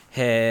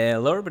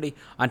Hello, everybody.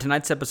 On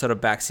tonight's episode of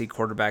Backseat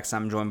Quarterbacks,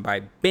 I'm joined by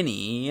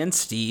Benny and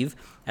Steve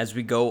as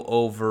we go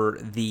over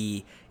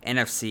the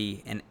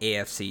NFC and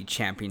AFC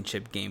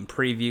championship game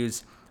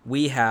previews.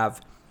 We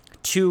have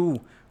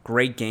two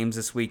great games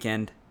this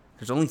weekend.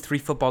 There's only 3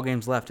 football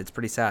games left. It's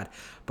pretty sad.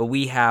 But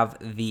we have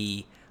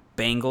the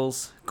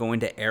Bengals going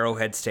to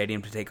Arrowhead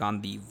Stadium to take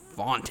on the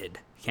vaunted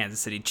Kansas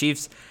City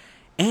Chiefs.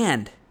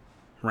 And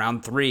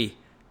round 3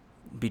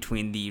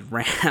 between the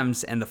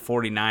Rams and the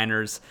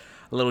 49ers.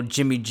 A little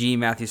Jimmy G,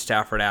 Matthew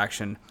Stafford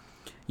action.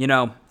 You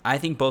know, I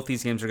think both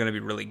these games are going to be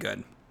really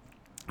good.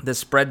 The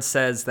spread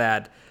says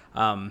that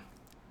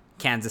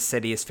Kansas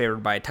City is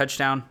favored by a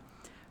touchdown.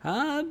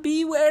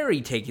 Be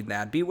wary taking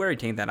that.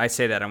 I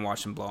say that and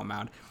watch them blow them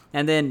out.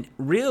 And then,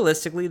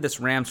 realistically, this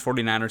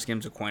Rams-49ers game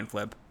is a coin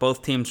flip.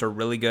 Both teams are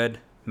really good,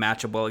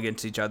 match up well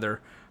against each other.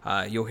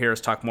 You'll hear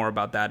us talk more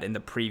about that in the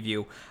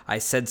preview. I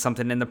said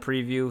something in the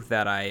preview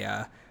that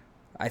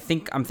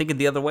I'm thinking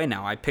the other way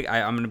now. I'm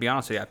going to be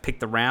honest with you. I picked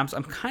the Rams.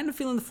 I'm kind of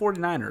feeling the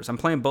 49ers. I'm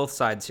playing both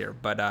sides here,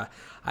 but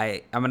I'm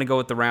going to go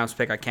with the Rams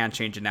pick. I can't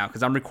change it now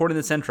because I'm recording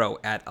this intro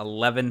at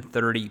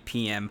 11:30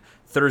 p.m.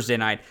 Thursday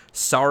night.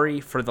 Sorry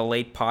for the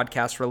late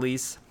podcast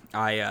release.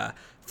 I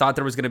thought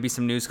there was going to be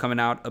some news coming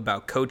out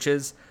about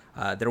coaches.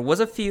 There was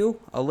a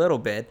little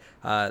bit.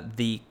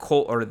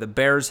 The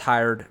Bears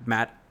hired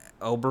Matt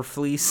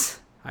Oberfleece.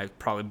 I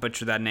probably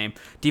butchered that name.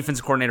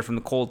 Defensive coordinator from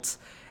the Colts,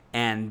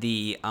 and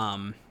the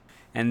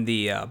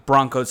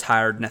Broncos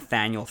hired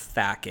Nathaniel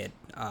Hackett,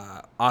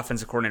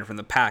 offensive coordinator from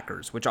the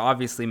Packers, which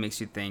obviously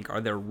makes you think,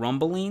 are there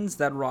rumblings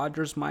that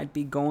Rodgers might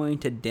be going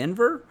to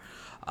Denver?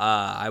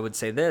 I would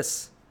say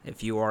this.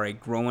 If you are a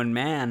grown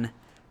man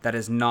that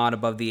is not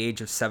above the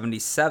age of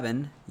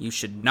 77, you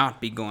should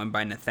not be going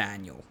by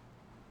Nathaniel.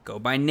 Go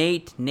by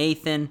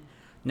Nathan.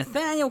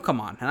 Nathaniel, come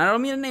on. And I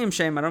don't mean to name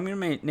shame,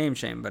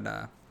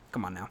 but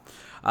come on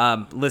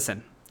now.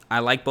 Listen, I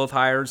like both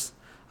hires.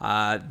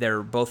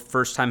 They're both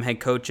first-time head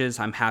coaches.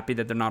 I'm happy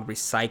that they're not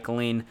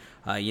recycling,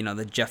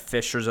 the Jeff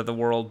Fishers of the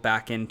world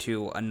back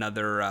into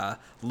another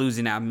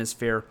losing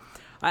atmosphere.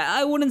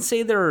 I wouldn't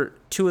say they're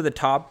two of the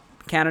top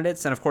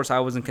candidates, and of course I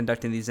wasn't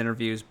conducting these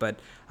interviews, but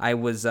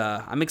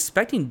I'm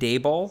expecting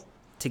Daboll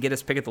to get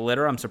his pick at the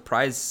litter. I'm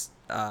surprised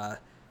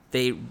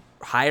they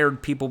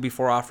hired people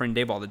before offering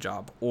Daboll the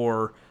job,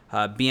 or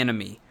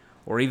Bieniemy,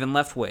 or even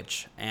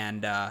Leftwich,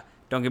 and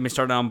don't get me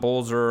started on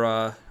Bowles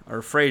or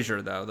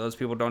Frazier, though. Those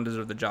people don't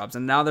deserve the jobs.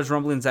 And now there's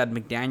rumblings that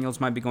McDaniels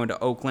might be going to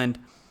Oakland.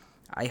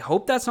 I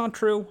hope that's not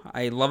true.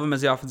 I love him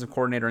as the offensive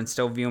coordinator and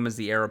still view him as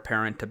the heir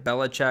apparent to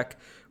Belichick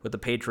with the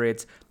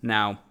Patriots.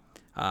 Now,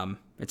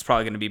 it's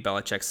probably going to be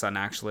Belichick's son,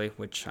 actually,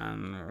 which I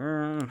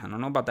don't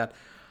know about that.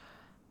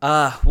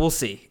 We'll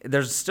see.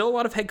 There's still a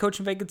lot of head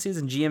coaching vacancies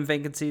and GM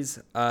vacancies,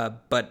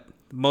 but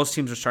most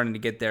teams are starting to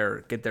get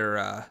their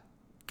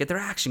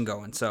action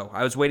going. So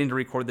I was waiting to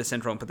record this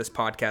intro and put this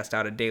podcast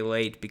out a day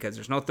late because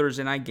there's no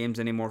Thursday night games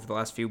anymore for the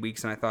last few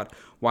weeks, and I thought,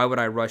 why would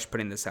I rush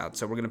putting this out?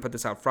 So we're going to put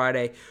this out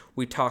Friday.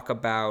 We talk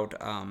about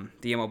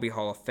the MLB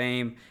Hall of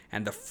Fame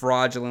and the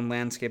fraudulent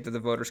landscape that the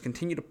voters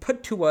continue to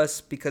put to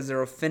us because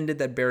they're offended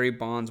that Barry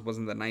Bonds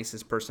wasn't the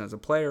nicest person as a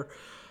player.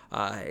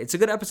 It's a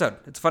good episode.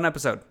 It's a fun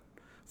episode.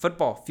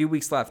 Football, few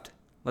weeks left.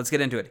 Let's get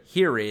into it.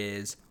 Here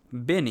is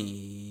Benny.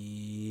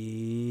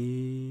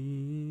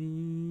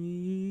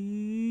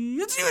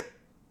 Let's do it.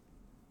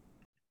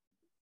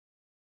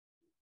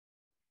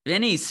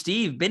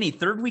 Benny,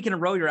 third week in a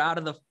row, you're out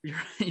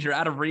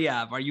of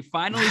rehab. Are you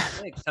finally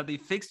fixed? Have they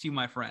fixed you,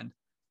 my friend?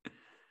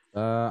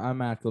 I'm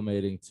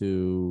acclimating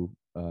to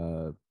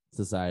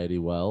society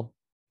well.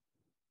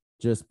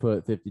 Just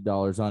put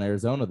 $50 on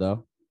Arizona,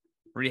 though.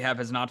 Rehab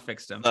has not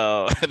fixed him.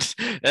 Oh, it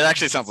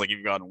actually sounds like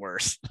you've gotten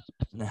worse.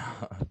 No.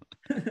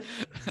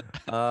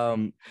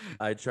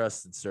 I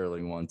trusted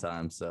Sterling one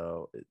time,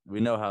 so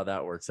we know how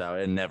that works out.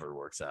 It never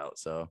works out,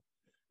 so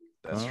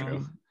that's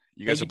true.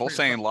 You guys are both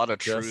saying a lot of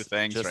true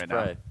things right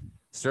now.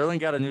 Sterling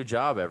got a new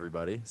job,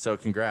 everybody. So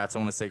congrats. I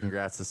want to say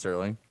congrats to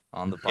Sterling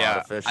on the pod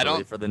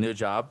officially for the new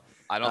job.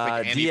 I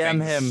don't think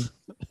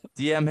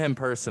DM him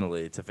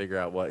personally to figure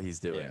out what he's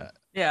doing.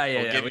 Yeah.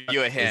 I'll give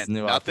you a hint.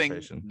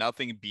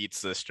 Nothing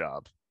beats this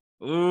job.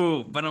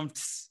 Ooh, but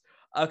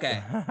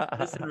okay.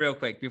 Listen real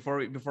quick before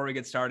we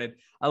get started.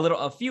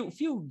 A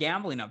few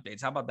gambling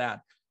updates. How about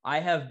that? I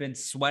have been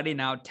sweating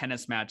out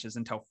tennis matches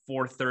until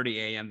 4:30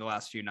 a.m. the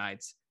last few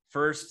nights.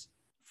 First.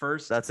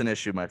 That's an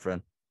issue, my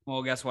friend.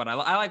 Well, guess what? I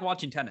like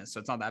watching tennis, so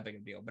it's not that big a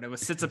deal. But it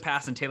was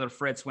Tsitsipas and Taylor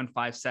Fritz win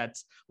 5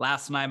 sets.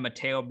 Last night,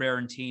 Matteo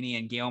Berrettini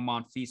and Gael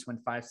Monfils win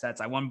 5 sets.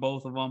 I won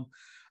both of them.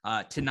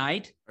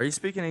 Tonight. Are you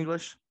speaking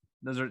English?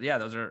 Those are.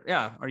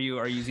 Are you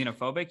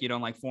xenophobic? You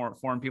don't like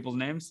foreign people's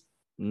names?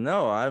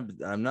 No,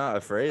 I'm not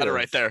afraid. Cut it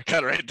right there.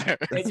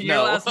 Isn't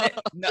your last name?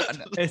 No.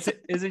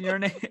 Isn't your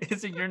name?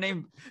 Isn't your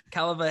name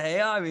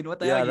Calavahea? I mean, what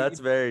the hell? Yeah, that's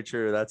very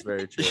true.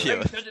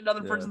 There's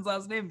another person's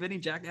last name, Vinny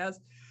Jackass.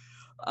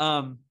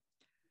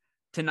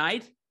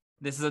 Tonight,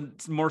 this is a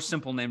more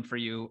simple name for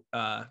you,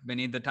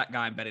 Vinny, the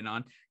guy I'm betting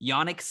on.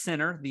 Yannick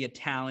Sinner, the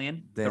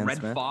Italian, Dan the Red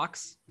Smith.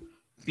 Fox,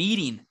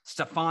 beating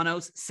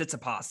Stefanos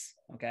Tsitsipas.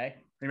 Okay.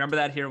 Remember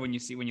that here when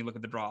you look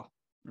at the draw.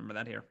 Remember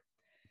that here.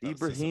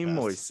 Ibrahim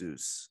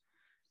Moises.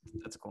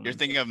 That's a cool name. You're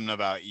thinking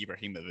about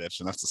Ibrahimovic,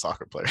 and that's the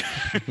soccer player.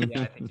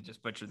 Yeah, I think you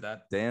just butchered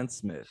that. Dan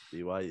Smith,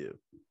 BYU.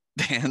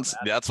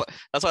 That's why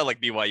I like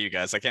BYU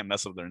guys. I can't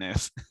mess with their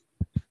names.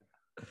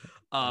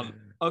 Okay.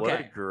 What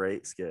a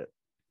great skit.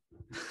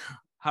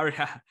 How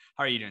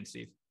are you doing,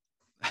 Steve?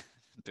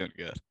 Doing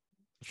good.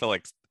 I feel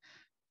like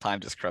time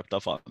just crept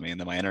up on me, and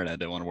then my internet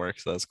didn't want to work,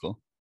 so that's cool.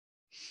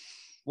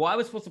 Well, I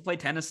was supposed to play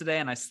tennis today,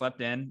 and I slept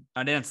in.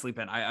 I didn't sleep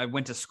in. I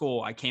went to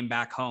school. I came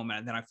back home,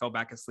 and then I fell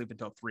back asleep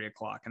until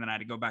 3:00, and then I had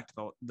to go back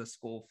to the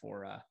school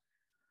for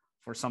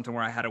something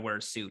where I had to wear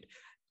a suit.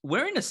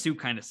 Wearing a suit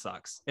kind of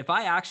sucks. If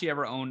I actually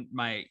ever own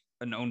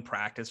an own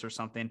practice or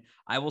something,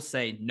 I will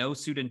say no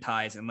suit and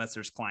ties unless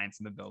there's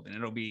clients in the building.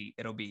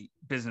 It'll be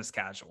business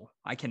casual.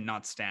 I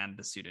cannot stand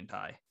the suit and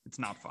tie. It's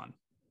not fun.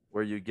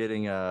 Were you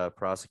getting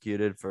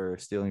prosecuted for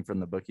stealing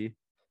from the bookie?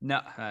 No,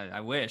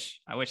 I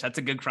wish that's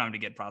a good crime to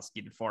get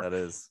prosecuted for. That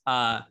is.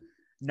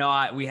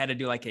 No, we had to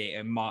do like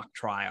a mock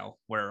trial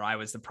where I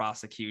was the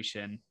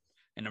prosecution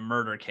in a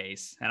murder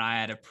case, and I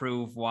had to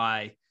prove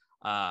why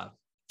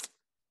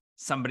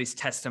somebody's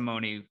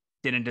testimony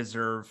didn't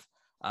deserve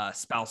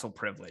spousal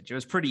privilege. It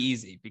was pretty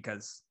easy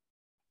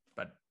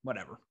but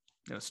whatever.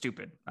 It was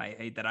stupid. I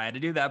hate that I had to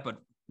do that, but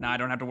now I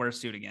don't have to wear a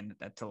suit again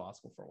to law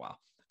school for a while.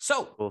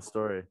 So full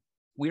story.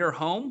 We are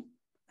home.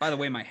 By the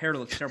way, my hair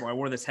looks terrible. I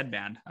wore this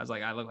headband. I was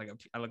like, I look like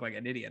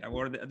an idiot. I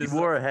wore this. You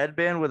wore a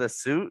headband with a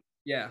suit?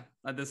 Yeah.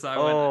 My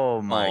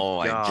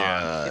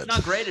God. It's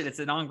not graded. It's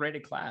a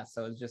non-graded class.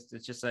 So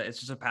it's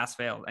just a pass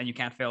fail, and you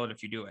can't fail it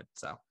if you do it.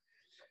 So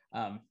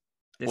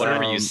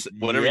whatever you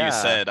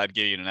said, I'd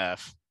give you an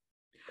F.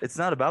 It's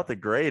not about the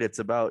grade. It's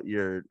about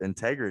your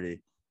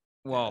integrity.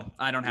 Well,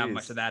 I don't have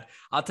much of that.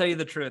 I'll tell you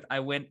the truth. I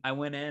went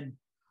in,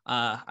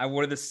 I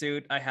wore the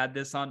suit. I had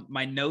this on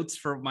my notes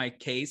for my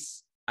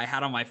case. I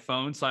had on my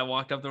phone. So I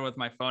walked up there with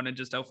my phone and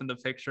just opened the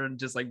picture and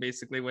just like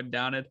basically went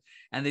down it.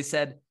 And they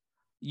said,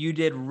 you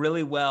did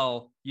really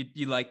well.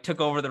 You like took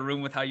over the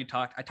room with how you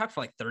talked. I talked for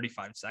like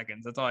 35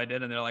 seconds. That's all I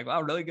did. And they're like,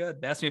 wow, really good.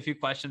 They asked me a few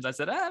questions. I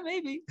said,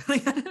 maybe. I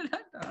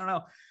don't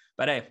know.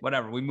 But hey,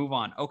 whatever. We move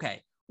on.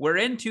 Okay. We're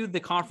into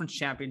the conference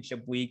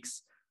championship week.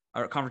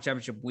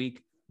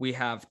 We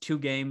have 3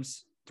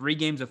 games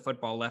of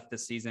football left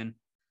this season.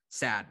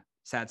 Sad.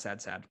 Few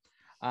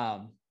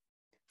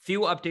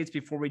updates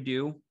before we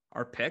do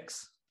our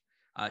picks.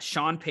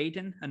 Sean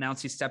Payton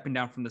announced he's stepping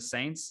down from the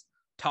Saints.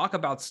 Talk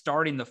about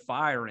starting the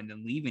fire and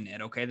then leaving it.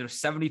 Okay. There's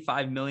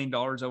 $75 million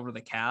over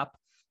the cap.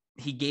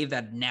 He gave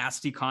that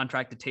nasty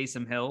contract to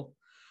Taysom Hill.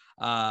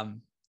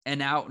 And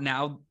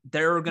now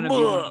they're going to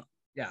be,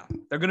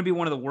 they're going to be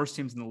one of the worst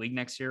teams in the league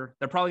next year.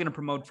 They're probably going to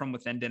promote from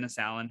within Dennis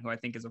Allen, who I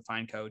think is a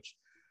fine coach.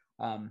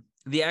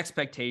 The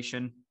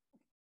expectation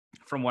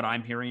from what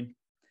I'm hearing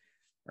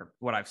or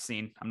what I've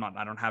seen,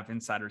 I don't have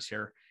insiders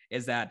here,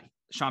 is that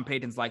Sean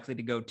Payton's likely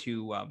to go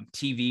to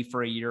TV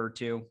for a year or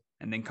two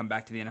and then come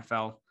back to the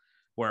NFL,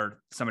 where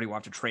somebody will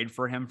have to trade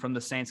for him from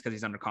the Saints because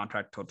he's under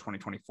contract until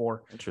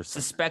 2024.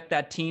 Interesting. Suspect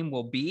that team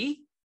will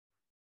be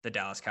the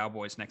Dallas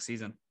Cowboys next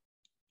season.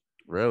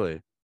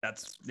 Really?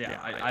 That's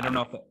I don't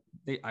know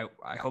if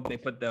I hope they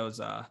put those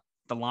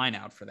the line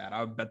out for that.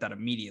 I would bet that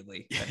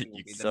immediately.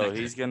 So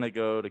he's going to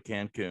go to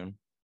Cancun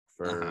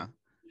for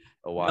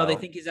a while. No, they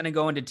think he's going to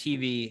go into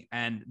TV,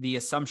 and the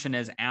assumption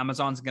is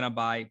Amazon's going to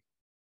buy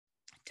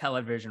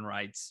television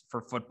rights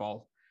for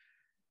football.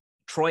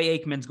 Troy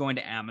Aikman's going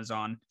to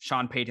Amazon.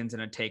 Sean Payton's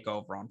going to take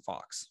over on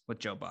Fox with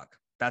Joe Buck.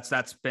 That's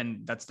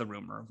the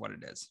rumor of what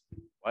it is.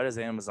 Why does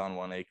Amazon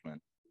want Aikman?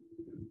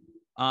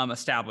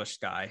 Established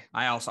guy.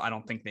 I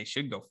don't think they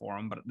should go for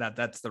him, but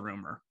that's the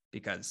rumor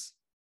because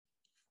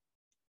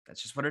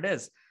that's just what it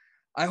is.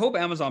 I hope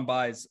Amazon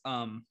buys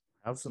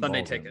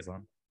Sunday tickets.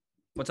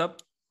 What's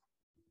up?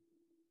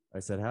 I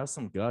said, have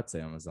some guts,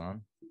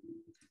 Amazon.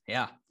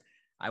 Yeah,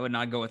 I would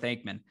not go with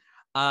Aikman.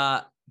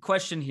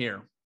 Question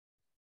here.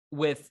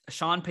 With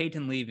Sean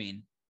Payton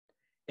leaving,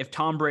 if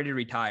Tom Brady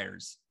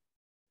retires,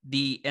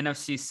 the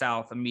NFC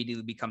South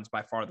immediately becomes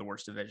by far the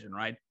worst division,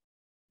 right?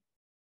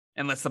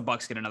 Unless the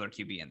Bucs get another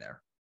QB in there.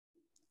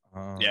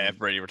 If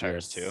Brady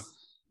retires too.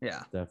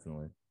 Yeah,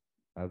 definitely.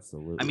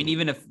 Absolutely. I mean,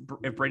 even if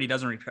Brady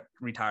doesn't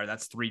retire,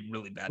 that's 3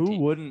 really bad teams.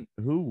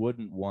 Who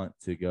wouldn't want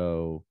to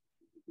go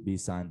be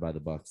signed by the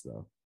Bucs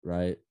though,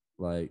 right?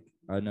 Like,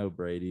 I know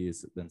Brady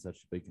has been such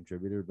a big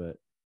contributor, but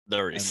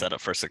they're already set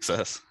up for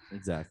success.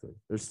 Exactly.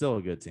 They're still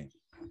a good team.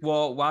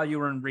 Well, while you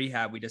were in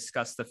rehab, we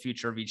discussed the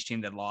future of each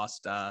team that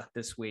lost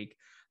this week.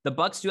 The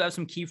Bucs do have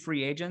some key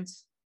free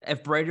agents.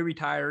 If Brady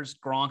retires,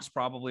 Gronk's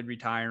probably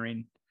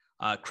retiring.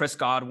 Chris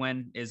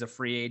Godwin is a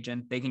free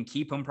agent. They can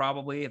keep him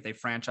probably if they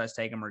franchise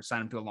tag him or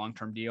sign him to a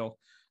long-term deal.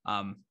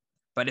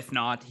 But if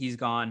not, he's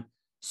gone.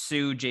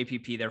 Sue,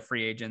 JPP, they're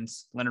free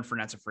agents. Leonard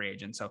Fournette's a free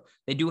agent. So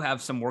they do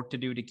have some work to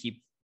do to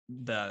keep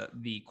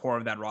the core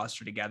of that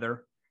roster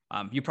together.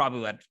 You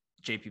probably let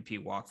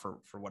JPP walk for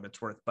what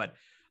it's worth, but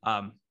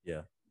I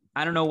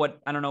don't know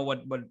what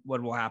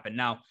will happen.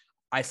 Now,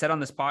 I said on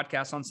this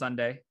podcast on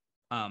Sunday,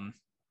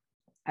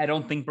 I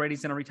don't think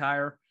Brady's going to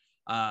retire.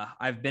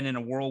 I've been in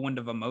a whirlwind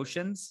of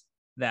emotions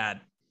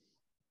that,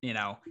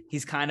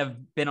 he's kind of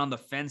been on the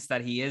fence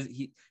that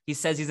he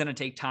says he's going to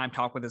take time,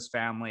 talk with his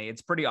family.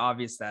 It's pretty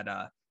obvious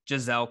that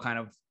Giselle kind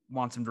of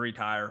wants him to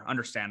retire,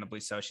 understandably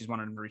so. She's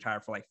wanted him to retire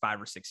for like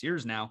 5 or 6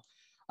 years now.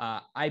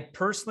 My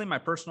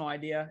personal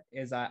idea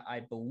is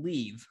I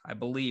believe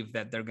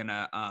that they're going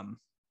to,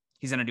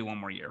 he's going to do one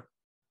more year.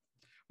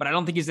 But I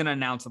don't think he's going to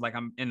announce it like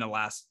I'm in the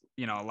last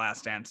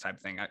dance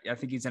type thing. I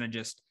think he's going to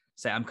just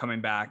say, I'm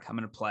coming back, I'm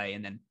going to play,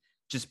 and then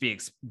just be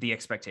the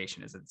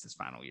expectation is it's his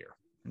final year.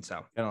 And so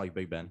kind of like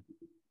Big Ben.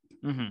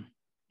 Mm-hmm.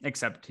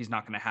 Except he's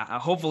not going to have,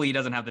 hopefully he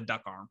doesn't have the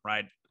duck arm,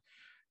 right?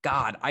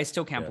 God, I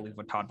still can't believe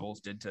what Todd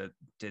Bowles did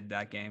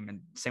that game. And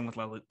same with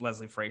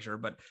Leslie Frazier.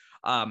 But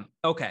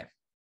okay.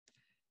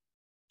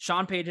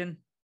 Sean Payton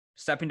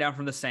stepping down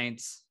from the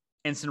Saints,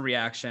 instant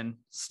reaction.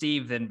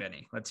 Steve, then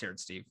Benny. Let's hear it,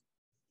 Steve.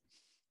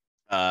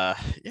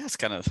 It's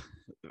kind of,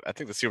 I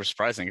think that's super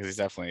surprising because he's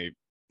definitely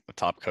a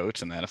top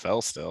coach in the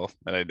NFL still.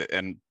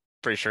 And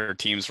pretty sure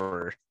teams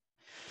were,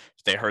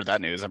 if they heard that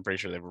news, I'm pretty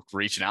sure they were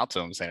reaching out to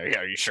him saying,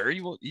 are you sure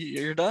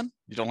you're done?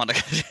 You don't want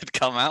to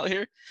come out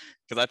here?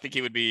 Because I think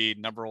he would be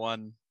number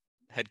one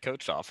head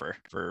coach offer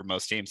for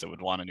most teams that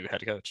would want a new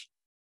head coach.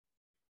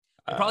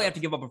 I probably have to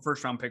give up a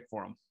first round pick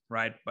for him,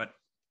 right? But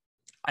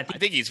I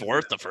think he's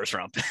worth the first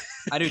round pick.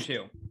 I do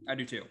too.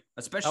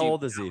 Especially, how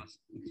old is he?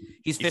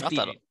 He's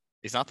 58.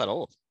 He's not that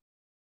old.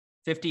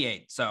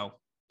 58. So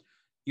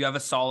you have a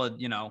solid,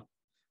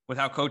 with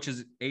how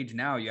coaches age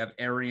now, you have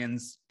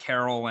Arians,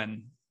 Carroll,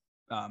 and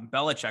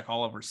Belichick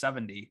all over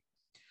 70.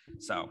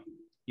 So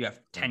you have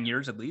 10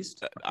 years at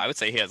least. I would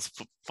say he has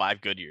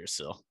 5 good years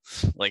still.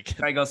 Like,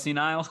 can I go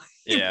senile?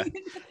 Yeah.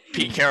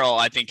 Pete Carroll,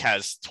 I think,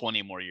 has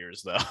 20 more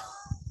years though.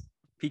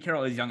 Pete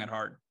Carroll is young at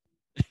heart.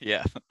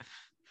 Yeah.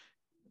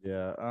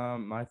 Yeah.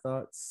 My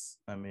thoughts.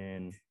 I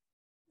mean,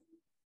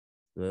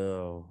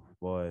 oh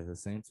boy, the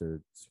Saints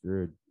are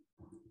screwed.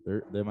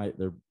 They're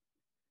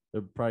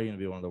probably going to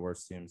be one of the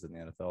worst teams in the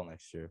NFL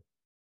next year.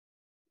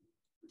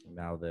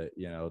 Now that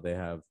they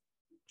have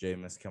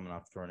Jameis coming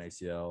off torn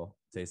ACL.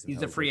 Taysom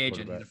He's a free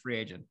agent.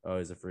 Oh,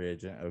 he's a free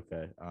agent.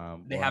 Okay.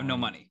 They have no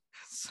money.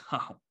 So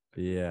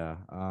yeah.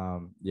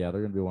 They're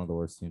going to be one of the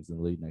worst teams in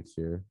the league next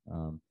year.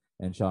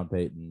 And Sean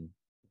Payton,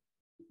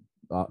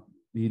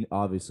 he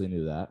obviously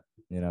knew that.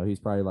 He's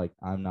probably like,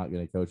 I'm not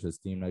going to coach this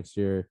team next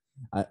year.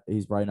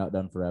 He's probably not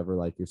done forever,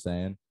 like you're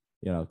saying.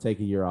 Take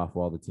a year off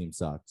while the team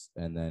sucks,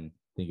 and then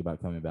think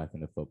about coming back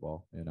into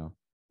football.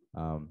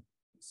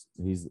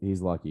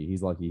 He's lucky.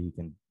 He's lucky he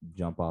can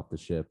jump off the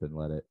ship and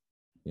let it,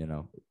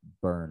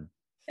 burn.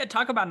 Yeah,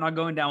 talk about not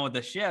going down with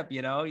the ship.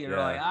 You're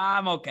like,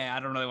 I'm okay. I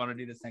don't really want to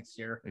do this next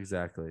year.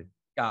 Exactly.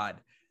 God.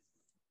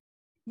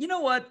 You know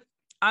what?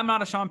 I'm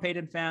not a Sean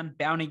Payton fan.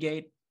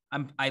 Bountygate.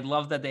 I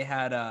love that they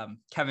had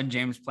Kevin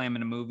James play him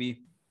in a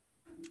movie.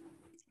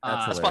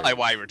 That's probably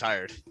why he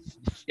retired.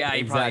 Yeah,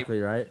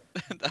 exactly right.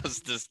 That was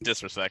just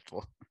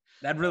disrespectful.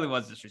 That really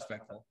was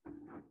disrespectful.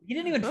 He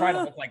didn't even try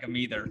to look like him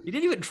either. He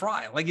didn't even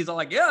try. Like, he's all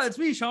like, yeah, it's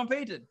me, Sean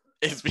Payton.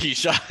 It's me,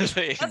 Sean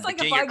Payton. That's like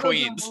King if I of go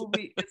Queens. to a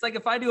movie. It's like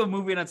if I do a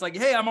movie and it's like,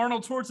 hey, I'm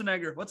Arnold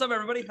Schwarzenegger. What's up,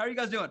 everybody? How are you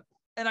guys doing?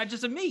 And I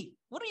just am me.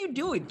 What are you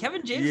doing?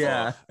 Kevin James?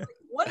 Yeah. Like,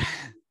 what?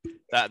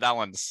 that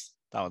one's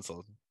a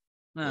little,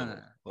 yeah.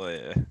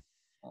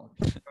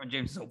 Kevin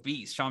James is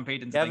obese. Sean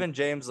Payton's Kevin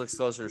James looks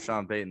closer to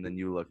Sean Payton than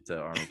you look to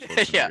Arnold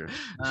Schwarzenegger.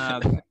 Yeah.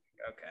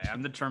 Okay.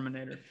 I'm the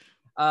Terminator.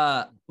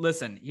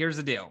 Listen, here's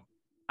the deal.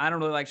 I don't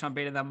really like Sean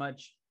Payton that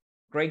much.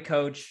 Great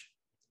coach,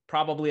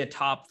 probably a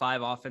top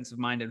 5 offensive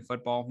mind in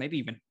football, maybe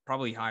even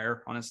probably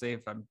higher, honestly,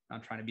 if I'm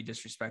not trying to be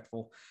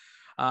disrespectful.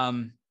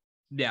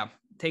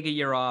 Take a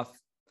year off,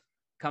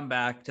 come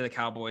back to the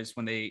Cowboys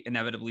when they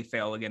inevitably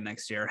fail again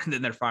next year, and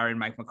then they're firing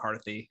Mike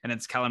McCarthy, and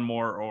it's Kellen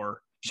Moore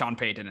or Sean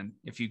Payton. And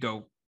if you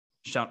go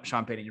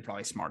Sean Payton, you're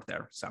probably smart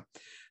there. So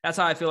that's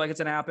how I feel like it's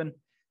gonna happen.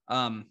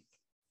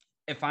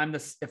 If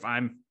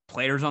I'm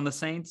players on the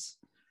Saints,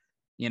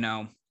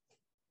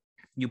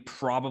 you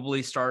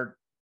probably start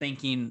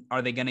thinking,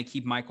 are they going to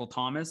keep Michael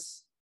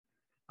Thomas?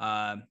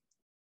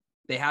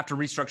 They have to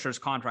restructure his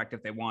contract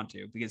if they want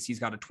to, because he's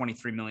got a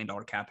 $23 million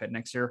cap hit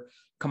next year.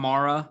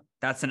 Kamara,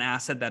 that's an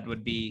asset that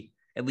would be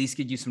at least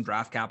get you some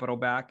draft capital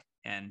back.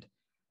 And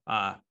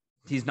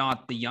he's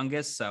not the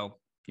youngest, so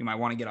you might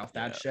want to get off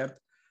that ship.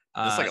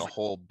 It's like a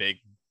whole big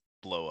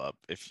blow up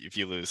if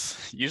you lose.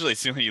 Usually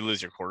soon you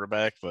lose your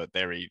quarterback, but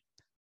they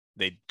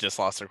just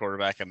lost their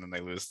quarterback and then they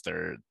lose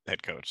their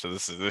head coach. So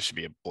this should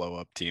be a blow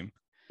up team.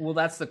 Well,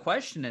 that's the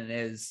question. And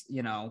is,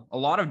 a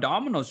lot of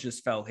dominoes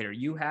just fell here.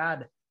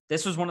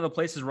 This was one of the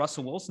places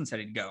Russell Wilson said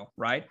he'd go,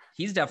 right?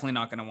 He's definitely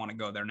not going to want to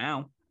go there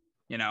now,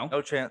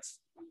 No chance.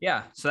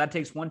 Yeah. So that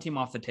takes one team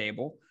off the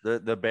table.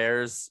 The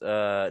Bears,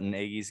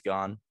 Nagy's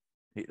gone.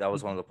 That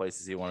was one of the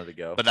places he wanted to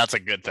go. But that's a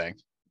good thing.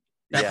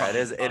 Yeah, it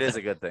is. It is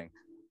a good thing.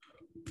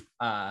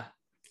 But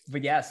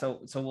yeah,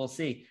 so we'll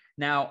see.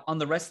 Now, on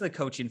the rest of the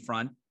coaching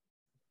front,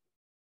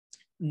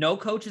 no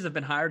coaches have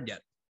been hired yet.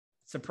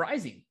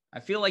 Surprising. I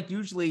feel like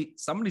usually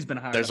somebody's been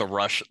hired. There's a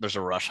rush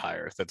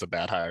hire. That's a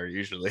bad hire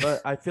usually.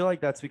 But I feel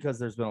like that's because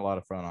there's been a lot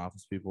of front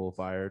office people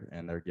fired,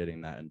 and they're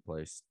getting that in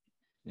place.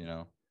 You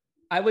know.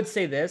 I would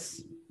say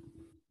this: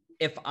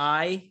 if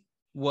I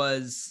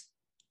was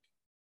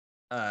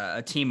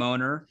a team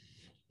owner,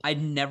 I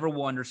never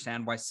will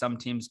understand why some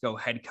teams go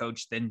head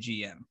coach then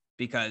GM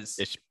because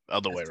It's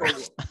other way totally,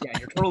 around. yeah,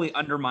 you're totally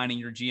undermining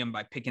your GM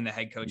by picking the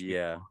head coach.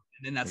 Yeah. And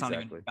then that's not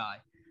even exactly. the guy.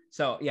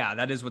 So yeah,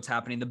 that is what's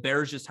happening. The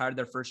Bears just hired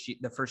the first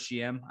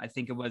GM. I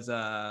think it was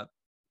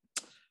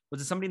it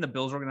somebody in the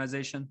Bills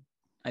organization?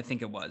 I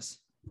think it was.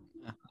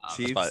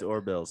 Chiefs fine.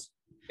 or Bills?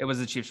 It was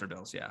the Chiefs or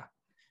Bills. Yeah.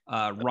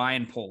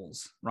 Ryan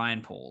Poles.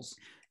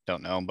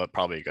 Don't know, but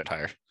probably a good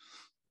hire.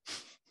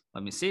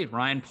 Let me see.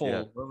 Ryan Poles.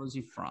 Yeah. Where was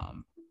he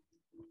from?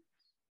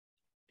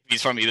 If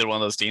he's from either one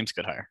of those teams,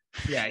 good hire.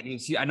 Yeah,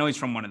 I know he's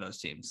from one of those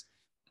teams.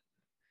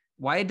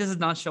 Why does it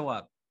not show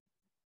up?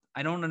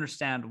 I don't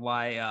understand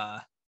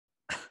why.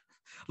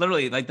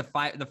 Literally, like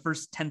the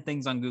first 10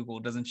 things on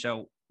Google doesn't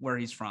show where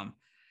he's from.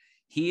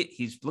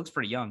 He looks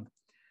pretty young.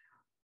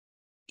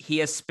 He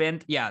has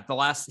spent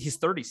he's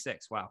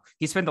 36. Wow.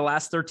 He spent the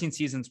last 13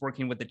 seasons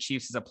working with the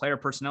Chiefs as a player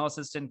personnel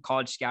assistant,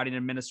 college scouting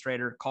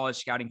administrator, college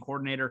scouting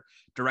coordinator,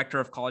 director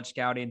of college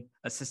scouting,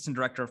 assistant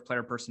director of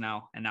player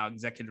personnel, and now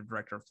executive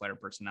director of player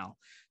personnel.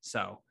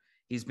 So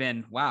he's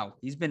been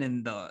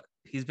in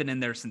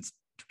there since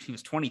he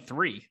was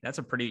 23. That's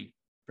a pretty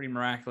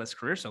miraculous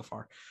career so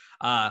far.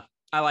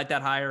 I like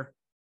that hire.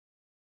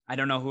 I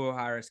don't know who will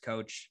hire as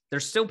coach.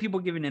 There's still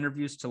people giving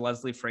interviews to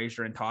Leslie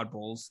Frazier and Todd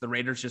Bowles. The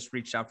Raiders just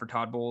reached out for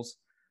Todd Bowles.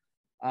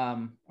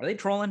 Are they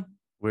trolling?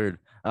 Weird.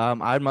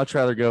 I'd much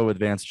rather go with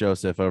Vance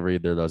Joseph over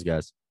either of those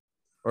guys.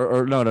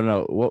 Or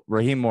no. What,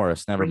 Raheem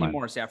Morris. Never Raheem mind.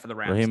 Morris, yeah, for the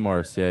Rams. Raheem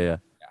Morris. Yeah.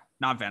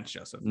 Not Vance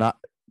Joseph. Not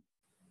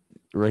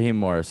Raheem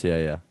Morris.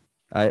 Yeah.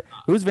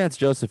 Who's Vance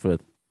Joseph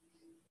with?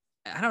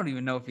 I don't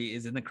even know if he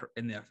is in the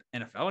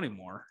NFL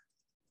anymore.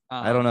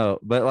 I don't know,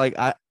 but like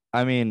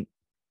I mean,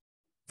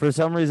 for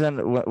some reason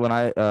when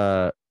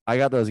I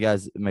got those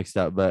guys mixed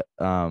up, but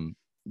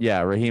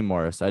yeah, Raheem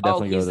Morris. I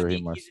definitely go with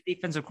Raheem Morris. He's the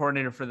defensive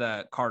coordinator for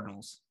the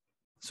Cardinals,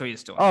 so he's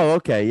still. Oh,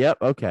 okay. Yep.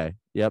 Okay.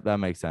 Yep. That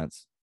makes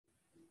sense.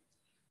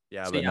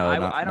 Yeah, So but yeah, no,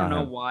 I don't not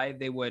know him. why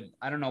they would.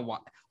 I don't know why.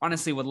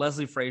 Honestly, what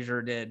Leslie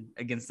Frazier did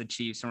against the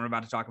Chiefs, and we're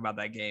about to talk about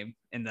that game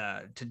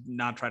to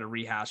not try to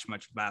rehash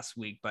much last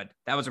week, but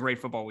that was a great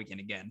football weekend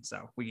again.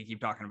 So we can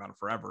keep talking about it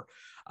forever.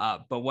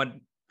 But what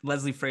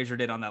Leslie Frazier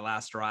did on that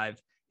last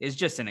drive is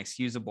just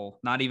inexcusable.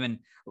 Not even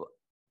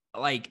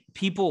like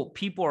people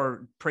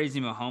are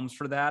praising Mahomes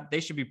for that. They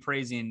should be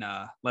praising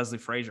Leslie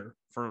Frazier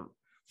for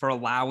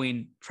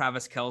allowing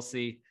Travis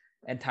Kelce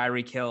and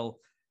Tyreek Hill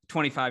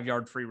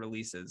 25-yard free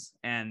releases.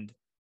 And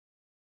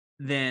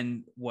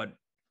then what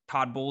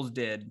Todd Bowles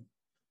did,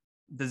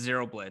 the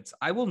zero blitz.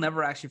 I will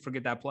never actually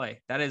forget that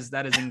play. That is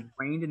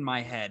ingrained in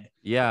my head.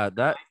 Yeah,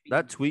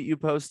 that tweet you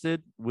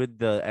posted with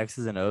the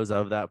X's and O's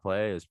of that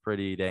play is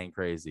pretty dang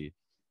crazy.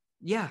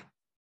 Yeah.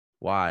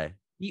 Why?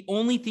 The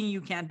only thing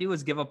you can't do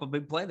is give up a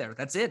big play there.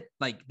 That's it.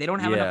 Like they don't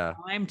have enough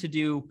time to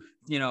do,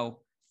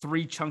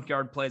 3 chunk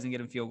yard plays and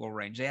get in field goal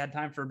range. They had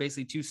time for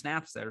basically 2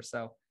 snaps there.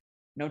 So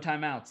no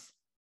timeouts.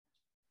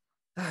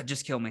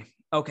 Just kill me.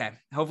 Okay.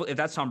 Hopefully if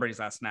that's Tom Brady's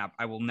last snap,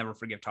 I will never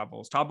forgive Todd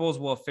Bowles. Todd Bowles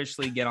will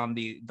officially get on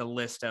the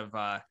list of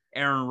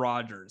Aaron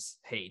Rodgers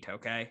hate.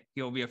 Okay.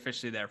 He'll be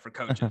officially there for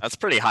coaching. That's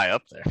pretty high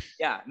up there.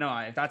 Yeah, no,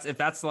 if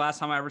that's the last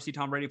time I ever see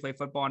Tom Brady play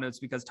football, and it's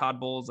because Todd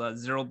Bowles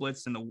zero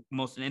blitz in the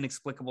most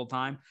inexplicable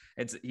time,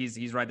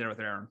 he's right there with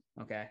Aaron.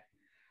 Okay.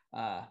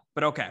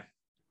 But okay.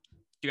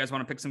 Do you guys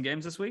want to pick some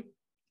games this week?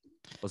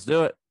 Let's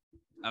do it.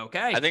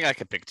 Okay. I think I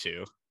could pick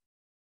 2.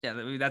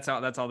 Yeah, that's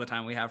all the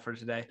time we have for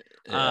today.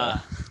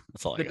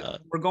 That's all I got.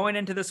 We're going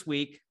into this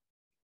week.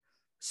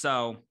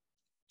 So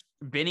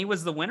Benny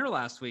was the winner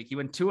last week. He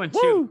went 2-2.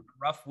 Woo!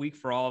 Rough week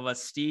for all of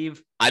us.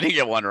 Steve. I didn't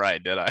get one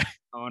right, did I?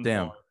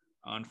 Damn.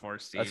 On for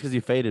Steve. That's because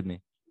you faded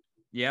me.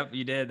 Yep,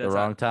 you did. The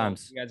wrong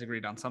times. You guys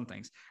agreed on some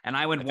things. And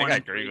I went I 1 think I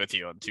and agreed 3. with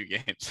you on 2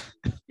 games.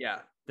 Yeah,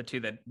 the 2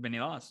 that Benny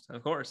lost,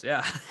 of course.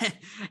 Yeah.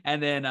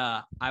 And then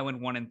I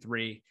went 1 and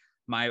 3.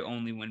 My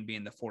only win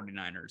being the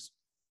 49ers.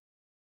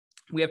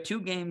 We have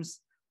 2 games.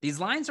 These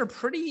lines are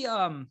pretty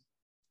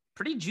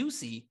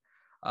juicy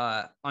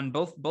on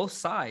both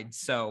sides.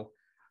 So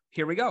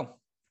here we go.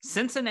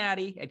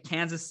 Cincinnati at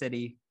Kansas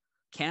City.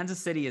 Kansas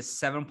City is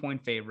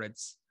 7-point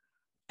favorites.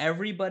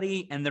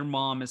 Everybody and their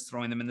mom is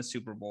throwing them in the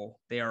Super Bowl.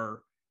 They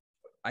are,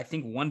 I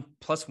think,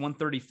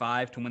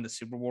 1+135 to win the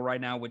Super Bowl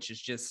right now, which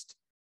is just,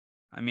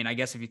 I mean, I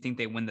guess if you think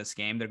they win this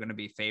game, they're going to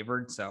be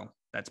favored. So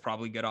that's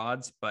probably good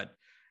odds, but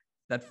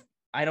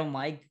I don't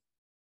like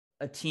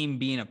a team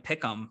being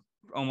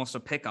almost a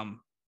pick 'em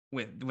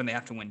when they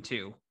have to win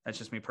 2. That's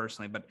just me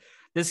personally. But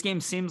this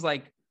game seems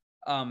like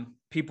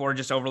people are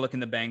just overlooking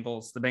the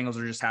Bengals. The Bengals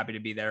are just happy to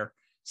be there.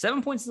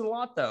 7 points is a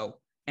lot, though.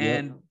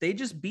 And They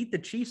just beat the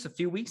Chiefs a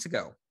few weeks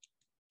ago.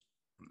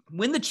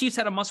 When the Chiefs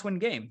had a must-win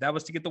game, that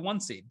was to get the 1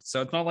 seed.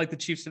 So it's not like the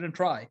Chiefs didn't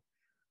try.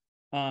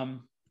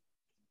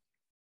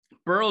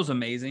 Burrow's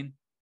amazing.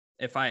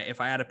 If I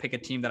had to pick a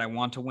team that I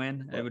want to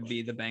win, it would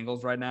be the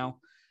Bengals right now.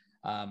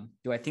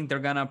 Do I think they're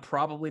gonna?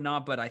 Probably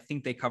not, but I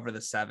think they cover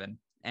the 7.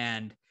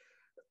 And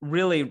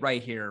really,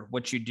 right here,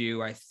 what you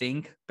do, I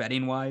think,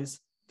 betting wise,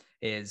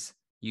 is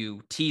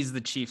you tease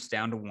the Chiefs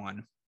down to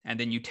 1, and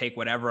then you take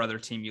whatever other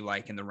team you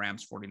like in the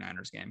Rams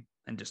 49ers game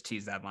and just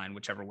tease that line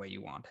whichever way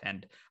you want.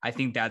 And I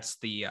think that's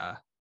the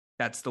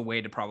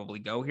way to probably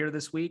go here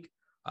this week,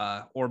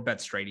 or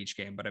bet straight each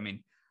game. But I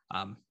mean,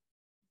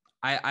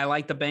 I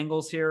like the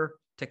Bengals here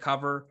to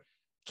cover.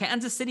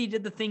 Kansas City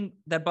did the thing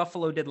that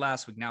Buffalo did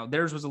last week. Now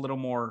theirs was a little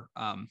more,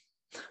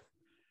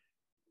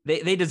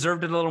 they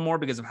deserved it a little more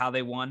because of how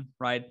they won,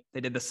 right?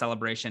 They did the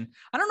celebration.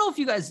 I don't know if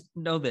you guys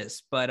know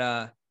this,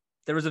 but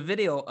there was a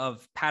video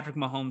of Patrick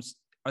Mahomes.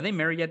 Are they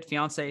married yet?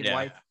 Fiance,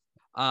 wife,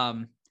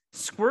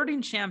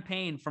 squirting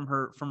champagne from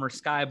her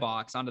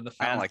skybox onto the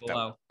fans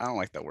below. I don't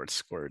like that word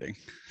squirting.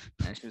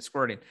 And she was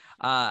squirting.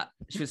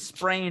 She was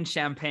spraying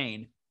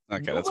champagne.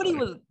 Okay,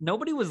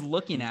 nobody was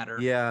looking at her.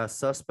 Yeah,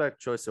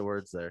 suspect choice of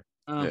words there.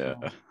 Yeah.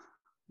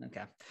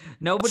 Okay.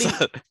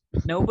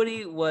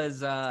 Nobody was.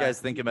 This guy's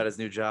thinking about his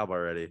new job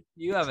already.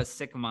 You have a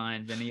sick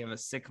mind, Vinny. You have a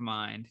sick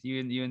mind.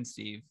 You and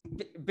Steve.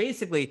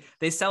 Basically,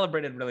 they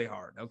celebrated really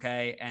hard.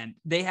 Okay, and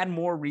they had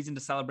more reason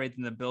to celebrate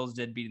than the Bills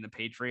did beating the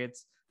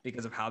Patriots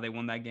because of how they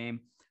won that game.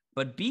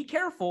 But be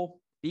careful.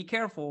 Be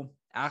careful.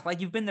 Act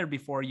like you've been there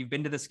before. You've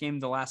been to this game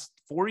the last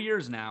 4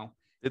 years now.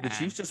 Did the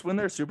Chiefs just win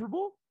their Super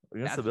Bowl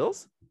against the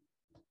Bills?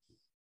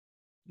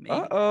 Maybe.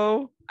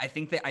 Uh-oh. I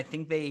think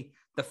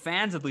the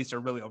fans at least are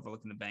really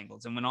overlooking the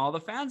Bengals. And when all the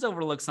fans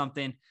overlook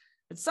something,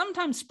 it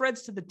sometimes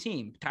spreads to the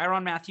team.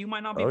 Tyrann Mathieu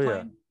might not be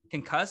playing,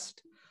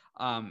 concussed.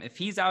 If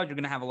he's out, you're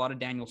going to have a lot of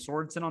Daniel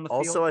Sorensen on the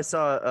field. Also, I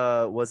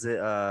saw, was it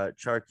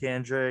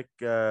Charkandrick?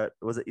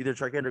 Was it either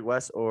Charkandrick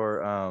West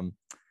or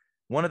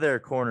one of their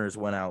corners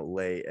went out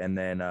late, and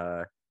then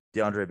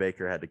DeAndre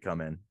Baker had to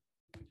come in.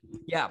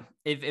 Yeah,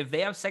 if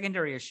they have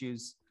secondary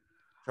issues.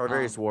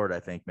 Charvarius Ward, I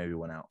think, maybe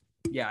went out.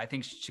 Yeah, I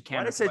think Charkandrick.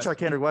 Why did I say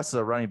Charkandrick West is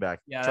a running back?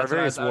 Yeah,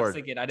 Charvarius Ward.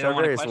 I didn't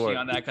want to question you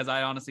on that because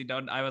I honestly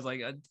don't. I was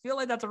like, I feel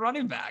like that's a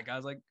running back. I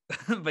was like,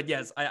 but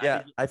yes,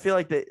 I feel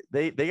like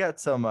they got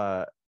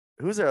some.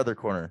 Who's their other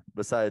corner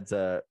besides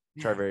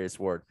Charvarius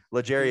Ward?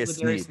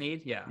 L'Jarius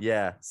Sneed.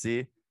 Yeah.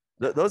 See,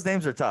 those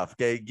names are tough.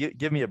 Okay,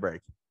 give me a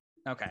break.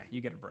 Okay,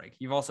 you get a break.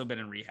 You've also been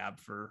in rehab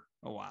for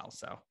a while,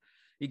 so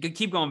you could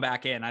keep going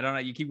back in. I don't know.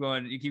 You keep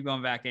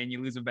going back in.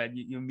 You lose a bet.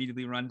 You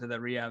immediately run to the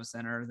rehab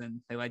center.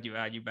 Then they let you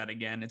out. You bet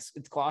again. It's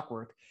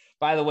clockwork.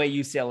 By the way,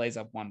 UCLA's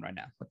up 1 right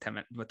now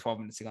with 12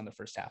 minutes to go in the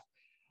first half.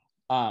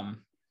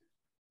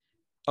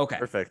 Okay.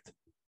 Perfect.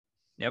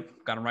 Yep,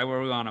 got them right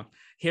where we want them.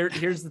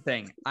 Here's the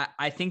thing.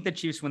 I think the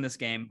Chiefs win this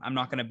game. I'm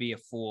not going to be a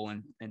fool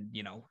and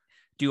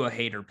do a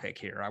hater pick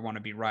here. I want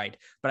to be right,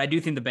 but I do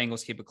think the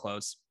Bengals keep it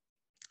close.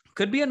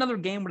 Could be another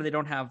game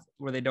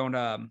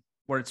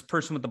where it's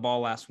person with the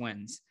ball last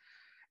wins,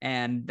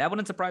 and that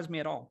wouldn't surprise me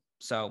at all.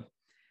 So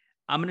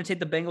I'm going to take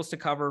the Bengals to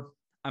cover.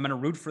 I'm going to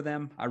root for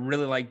them. I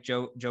really like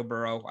Joe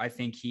Burrow. I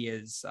think he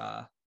is,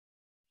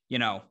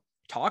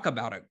 talk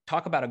about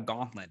a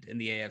gauntlet in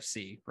the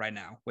AFC right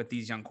now with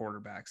these young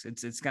quarterbacks.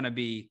 It's going to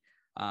be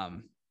a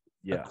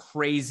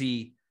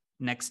crazy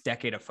next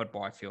decade of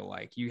football. I feel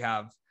like you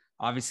have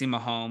obviously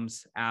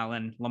Mahomes,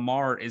 Allen,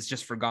 Lamar is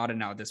just forgotten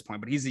now at this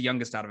point, but he's the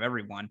youngest out of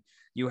everyone.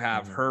 You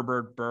have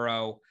Herbert,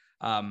 Burrow.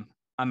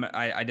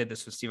 I did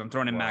this with Steve. I'm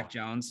throwing in Mac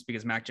Jones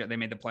because they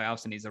made the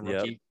playoffs and he's a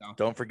rookie. Yep. So.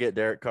 Don't forget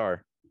Derek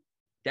Carr.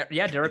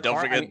 Derek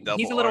Carr.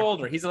 He's a little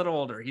older.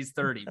 He's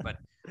 30, but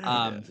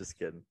just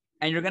kidding.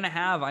 And you're going to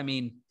have,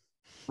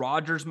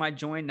 Rodgers might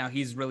join. Now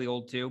he's really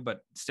old too, but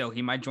still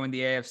he might join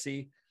the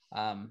AFC.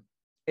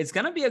 It's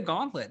going to be a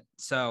gauntlet.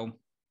 So,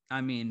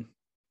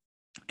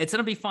 it's going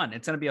to be fun.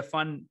 It's going to be a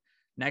fun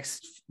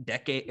next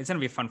decade. It's going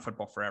to be fun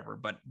football forever,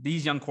 but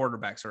these young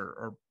quarterbacks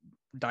are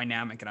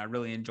dynamic and I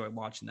really enjoy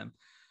watching them.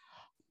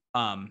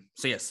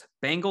 So yes,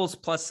 Bengals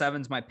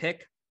 +7's my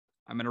pick.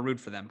 I'm going to root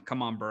for them.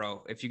 Come on,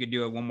 Burrow. If you could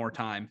do it one more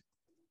time.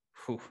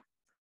 Whew.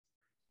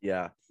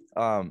 Yeah.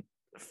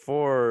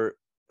 For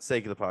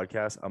sake of the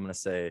podcast, I'm going to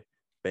say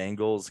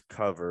Bengals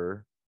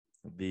cover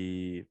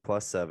the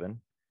 +7.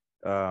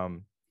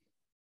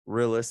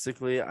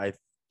 Realistically, I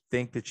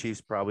think the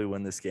Chiefs probably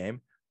win this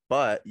game,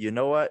 but you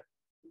know what?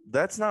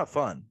 That's not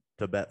fun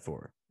to bet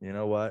for. You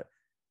know what?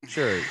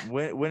 Sure,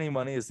 winning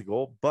money is the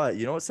goal, but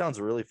you know what sounds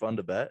really fun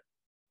to bet?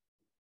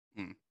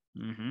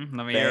 Mm-hmm.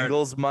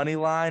 Bengals money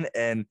line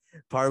and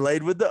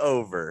parlayed with the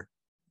over.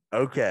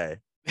 Okay.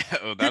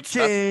 Oh, that's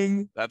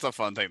a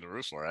fun thing to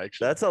root for,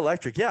 actually. That's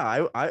electric.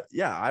 Yeah,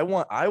 I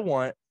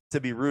want to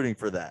be rooting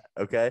for that.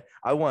 Okay,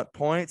 I want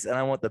points and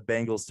I want the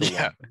Bengals to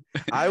win.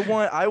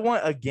 I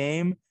want a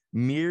game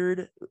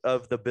mirrored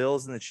of the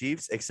Bills and the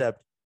Chiefs,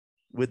 except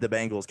with the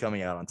Bengals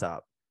coming out on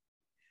top.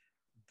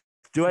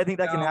 Do I think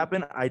that can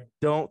happen? I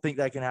don't think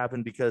that can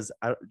happen because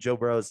Joe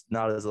Burrow's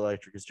not as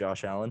electric as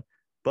Josh Allen,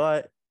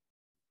 but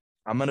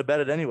I'm going to bet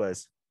it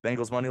anyways.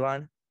 Bengals money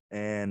line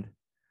and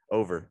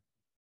over.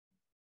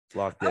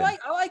 Locked in.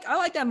 I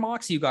like that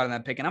moxie you got in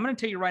that pick, and I'm going to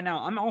tell you right now,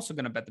 I'm also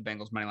going to bet the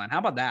Bengals money line. How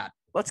about that?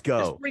 Let's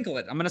Just go. sprinkle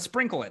it. I'm going to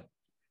sprinkle it.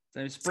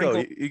 So Let's go.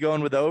 sprinkle. You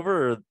going with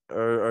over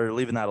or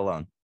leaving that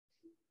alone?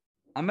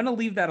 I'm going to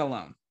leave that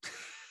alone.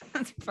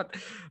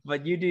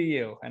 but you do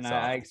you, and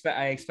I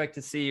expect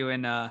to see you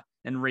in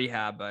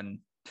rehab on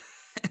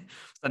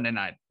Sunday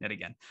night yet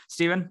again.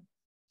 Steven?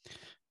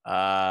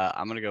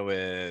 I'm gonna go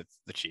with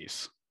the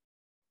Chiefs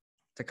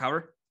To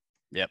cover.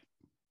 Yep.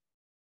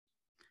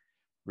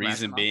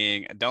 Reason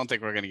being, I don't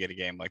think we're gonna get a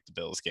game like the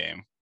Bills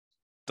game.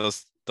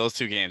 Those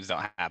two games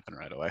don't happen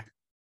right away,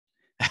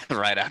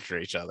 right after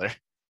each other.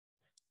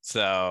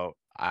 So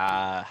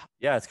yeah,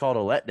 it's called a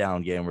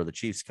letdown game where the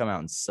Chiefs come out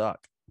and suck.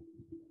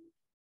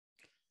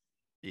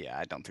 Yeah,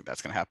 I don't think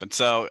that's gonna happen.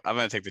 So I'm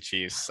gonna take the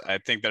Chiefs. I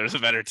think there's a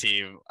better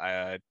team.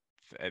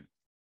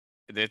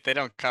 If they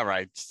don't cover,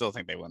 I still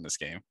think they win this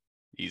game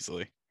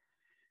easily.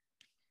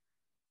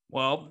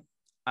 Well,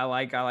 I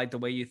like the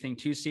way you think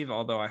too, Steve.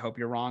 Although I hope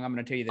you're wrong. I'm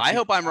going to tell you the I truth.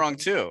 hope I'm wrong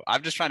too.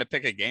 I'm just trying to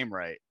pick a game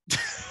right.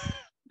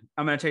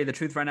 I'm going to tell you the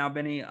truth right now,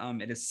 Benny.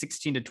 It is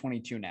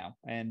 16-22 now,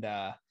 and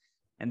the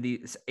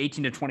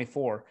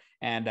 18-24,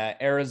 and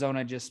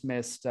Arizona just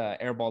missed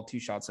airball 2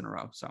 shots in a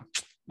row. So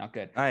not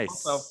good.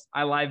 Nice. Also,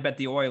 I live bet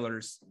the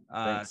Oilers.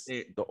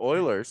 The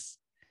Oilers,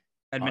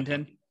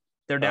 Edmonton.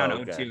 They're down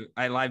 0-2. Okay.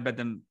 I live bet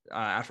them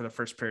after the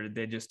first period.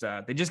 They just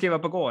gave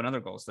up a goal, another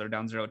goal. So they're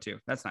down 0-2.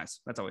 That's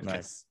nice. That's always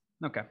nice.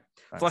 good. Okay.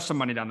 Nice. Flush some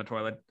money down the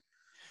toilet.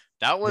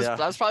 That was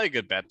probably a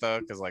good bet though,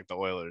 because like the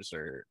Oilers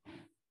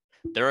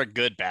they're a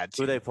good bad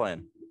team. Who are they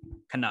playing?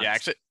 Canucks. Yeah,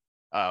 actually.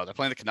 Oh, they're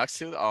playing the Canucks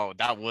too. Oh,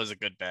 that was a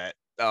good bet.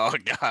 Oh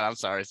God, I'm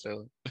sorry,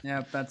 Sterling.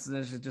 Yeah,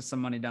 there's just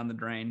some money down the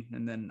drain,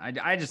 and then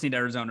I just need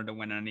Arizona to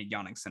win, and I need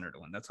Yannick Sinner to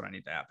win. That's what I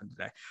need to happen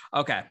today.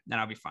 Okay, then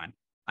I'll be fine.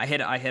 I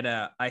hit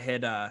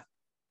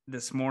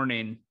this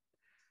morning.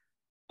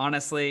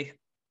 Honestly,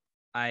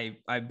 I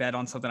bet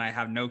on something. I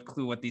have no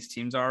clue what these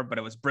teams are, but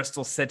it was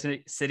Bristol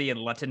City and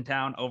Luton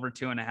Town over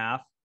 2.5.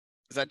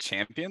 Is that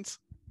champions?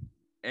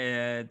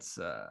 It's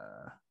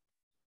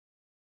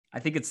I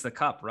think it's the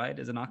cup, right?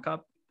 Is it not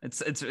cup?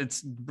 It's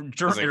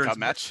German cup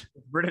match.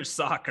 British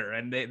soccer,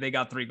 and they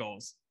got 3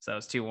 goals, so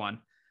it's 2-1.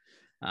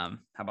 How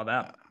about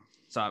that?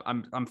 So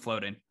I'm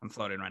floating. I'm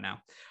floating right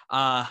now.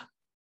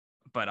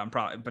 But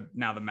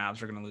now the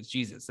Mavs are going to lose.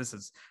 Jesus,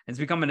 it's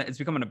becoming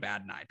a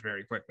bad night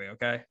very quickly.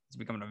 Okay, it's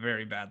becoming a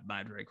very bad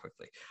night very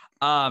quickly.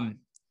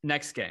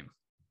 Next game,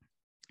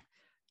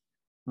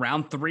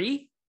 round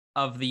 3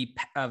 of the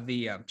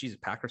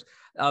Packers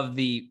of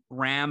the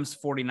Rams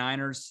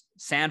 49ers.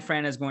 San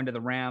Fran is going to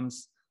the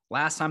Rams.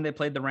 Last time they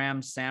played the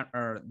Rams,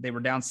 they were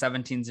down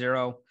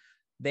 17-0.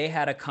 They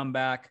had a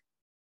comeback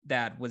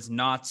that was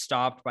not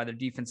stopped by their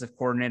defensive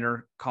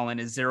coordinator calling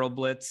a zero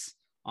blitz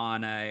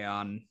on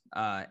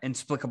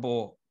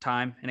inexplicable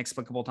time.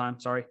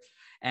 Sorry.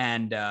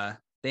 And they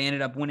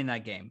ended up winning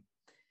that game.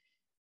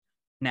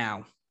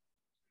 Now,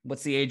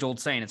 what's the age old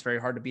saying? It's very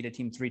hard to beat a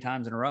team 3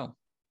 times in a row.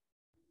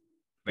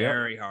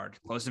 Very hard.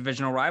 Close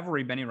divisional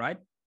rivalry, Benny, right?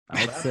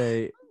 I'd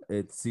say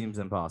it seems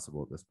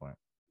impossible at this point.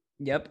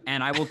 Yep.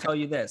 And I will tell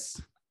you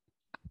this.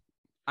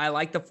 I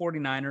like the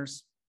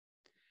 49ers.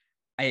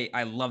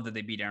 I love that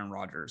they beat Aaron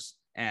Rodgers,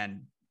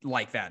 and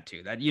like that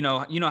too. That you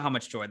know how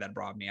much joy that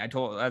brought me. As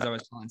I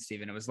was telling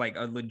Steven, it was like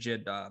a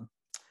legit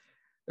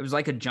it was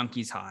like a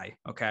junkie's high,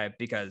 okay?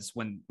 Because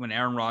when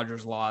Aaron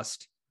Rodgers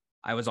lost,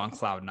 I was on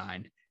cloud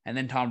 9, and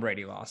then Tom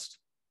Brady lost.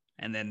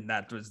 And then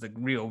that was the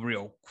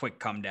real quick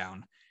come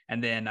down.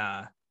 And then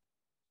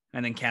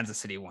Kansas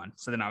City won.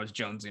 So then I was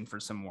jonesing for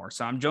some more.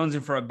 So I'm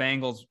jonesing for a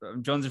Bengals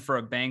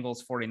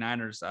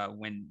 49ers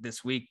win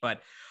this week,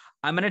 but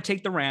I'm going to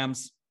take the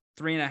Rams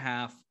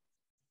 3.5.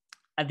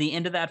 At the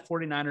end of that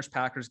 49ers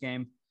Packers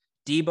game,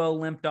 Debo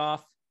limped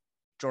off,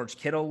 George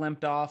Kittle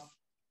limped off,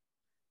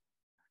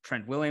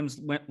 Trent Williams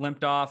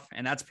limped off,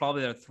 and that's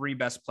probably their 3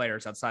 best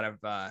players outside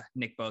of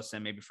Nick Bosa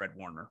and maybe Fred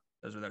Warner.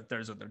 Those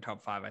are their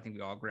top 5. I think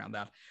we all agree on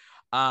that.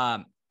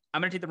 I'm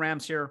going to take the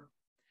Rams here.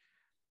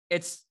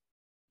 It's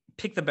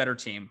pick the better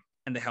team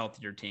and the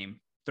healthier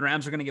team. The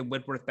Rams are going to get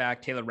Whitworth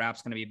back. Taylor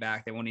Rapp's going to be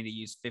back. They won't need to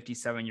use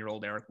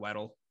 57-year-old Eric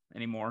Weddle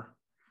anymore,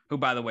 who,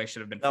 by the way, should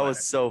have been. That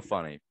was so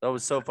funny. That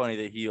was so funny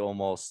that he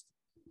almost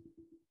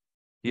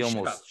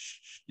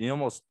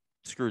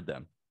screwed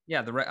them.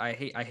 Yeah, I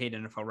hate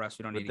NFL refs.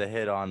 We don't with need the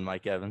hit on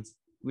Mike Evans.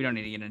 We don't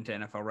need to get into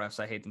NFL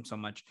refs. I hate them so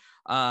much.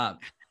 I'm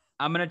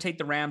going to take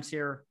the Rams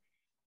here.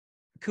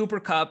 Cooper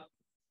Kupp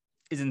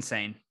is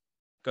insane.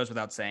 Goes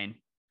without saying.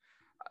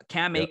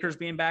 Cam Akers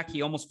being back,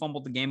 he almost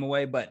fumbled the game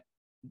away, but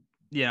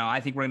I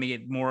think we're going to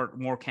get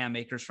more Cam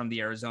Akers from the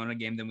Arizona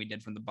game than we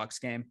did from the Bucks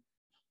game.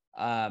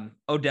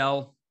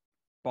 Odell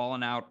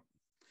balling out.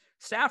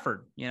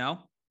 Stafford,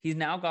 he's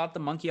now got the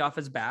monkey off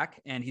his back,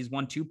 and he's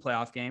won 2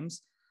 playoff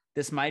games.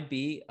 This might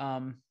be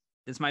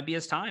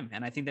his time,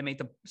 and I think they make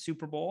the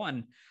Super Bowl.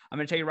 And I'm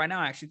going to tell you right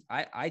now, actually,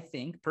 I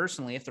think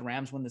personally, if the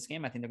Rams win this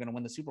game, I think they're going to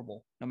win the Super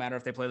Bowl, no matter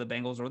if they play the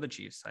Bengals or the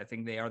Chiefs. I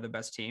think they are the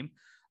best team,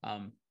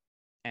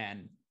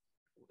 and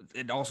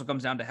it also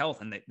comes down to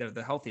health, and they're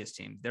the healthiest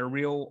team. Their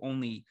real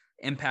only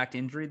impact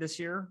injury this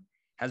year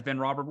has been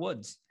Robert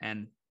Woods,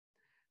 and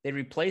they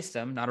replaced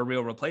him, not a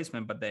real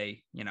replacement, but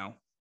they,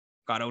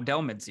 got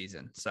Odell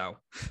midseason. So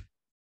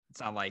it's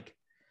not like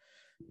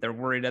they're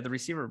worried at the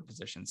receiver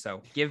position.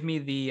 So give me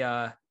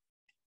the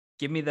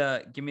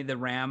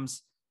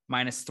Rams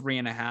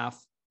 -3.5.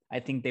 I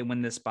think they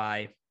win this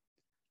by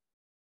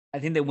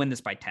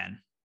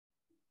 10.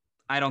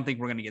 I don't think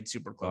we're going to get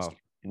super close. Wow.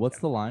 What's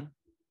the line?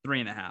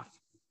 3.5.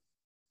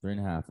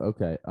 3.5.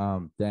 Okay.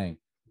 Dang.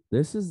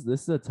 This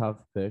is a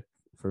tough pick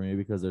for me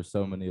because there's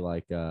so many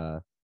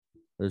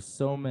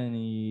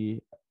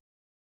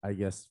I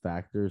guess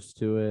factors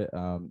to it.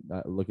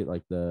 Look at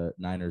like the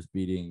Niners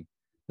beating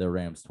the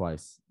Rams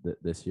twice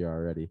this year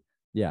already.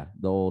 Yeah,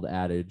 the old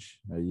adage,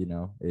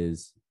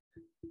 is,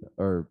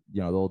 or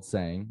the old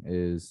saying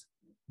is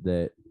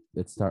that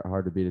it's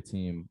hard to beat a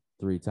team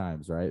 3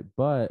 times, right?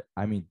 But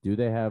I mean, do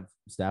they have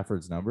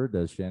Stafford's number?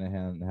 Does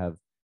Shanahan have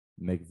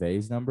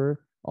McVay's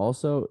number?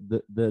 Also,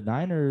 the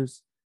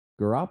Niners,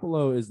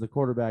 Garoppolo is the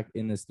quarterback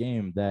in this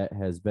game that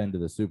has been to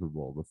the Super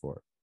Bowl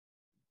before.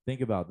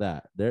 Think about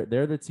that.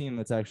 They're the team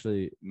that's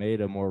actually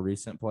made a more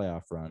recent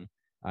playoff run.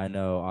 I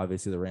know,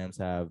 obviously, the Rams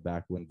have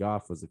back when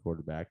Goff was the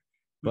quarterback,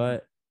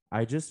 but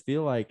I just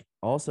feel like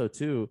also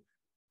too.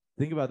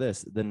 Think about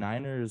this: the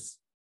Niners,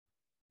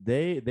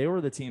 they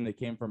were the team that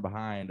came from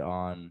behind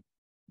on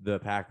the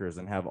Packers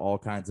and have all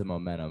kinds of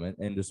momentum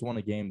and just won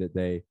a game that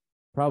they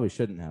probably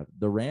shouldn't have.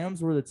 The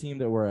Rams were the team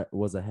that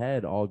was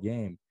ahead all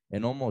game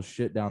and almost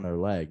shit down their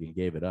leg and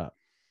gave it up,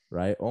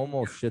 right?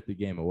 Almost shit the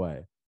game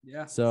away.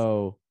 Yeah.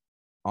 So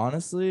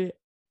honestly,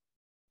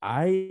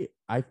 I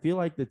feel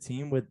like the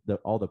team with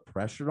all the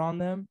pressure on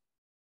them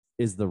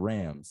is the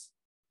Rams.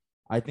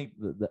 I think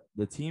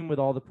the team with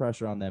all the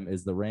pressure on them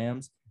is the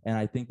Rams, and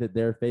I think that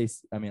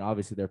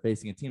obviously they're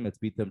facing a team that's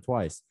beat them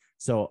twice.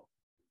 So,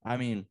 I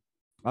mean,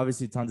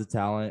 obviously tons of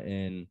talent,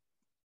 and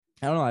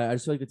I don't know. I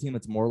just feel like the team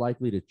that's more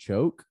likely to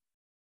choke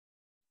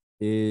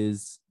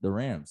is the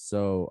Rams.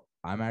 So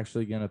I'm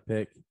actually gonna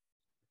pick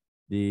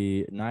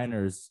the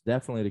Niners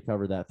definitely to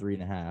cover that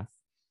 3.5.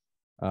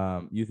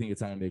 You think it's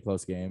not gonna be a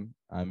close game?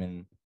 I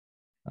mean,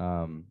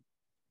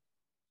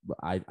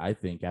 I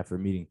think after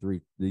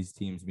these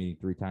teams meeting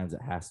 3 times,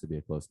 it has to be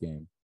a close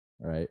game.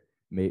 All right.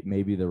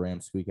 Maybe the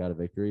Rams squeak out a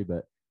victory,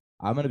 but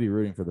I'm going to be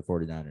rooting for the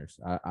 49ers.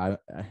 I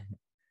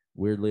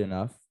weirdly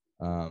enough,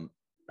 I'll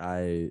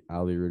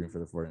be rooting for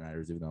the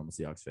 49ers, even though I'm a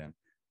Seahawks fan,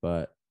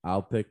 but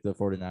I'll pick the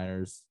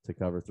 49ers to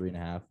cover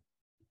 3.5,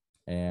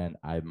 and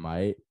I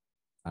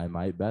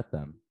might bet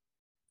them.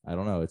 I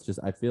don't know. It's just,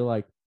 I feel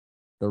like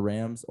the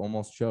Rams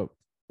almost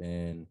choked,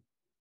 and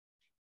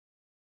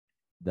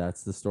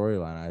that's the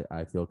storyline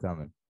I feel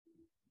coming.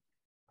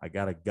 I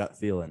got a gut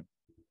feeling.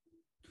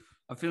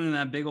 I'm feeling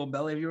that big old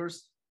belly of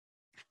yours.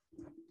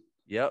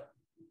 Yep.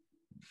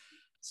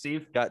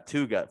 Steve? Got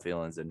 2 gut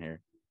feelings in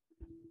here.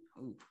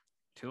 Ooh,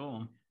 2 of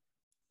them.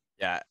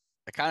 Yeah,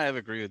 I kind of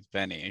agree with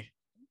Benny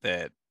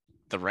that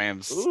the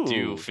Rams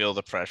do Ooh. feel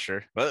the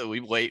pressure. But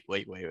we wait.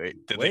 Wait.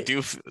 They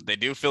do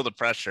feel the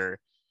pressure,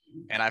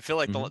 and I feel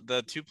like Mhm.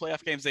 the 2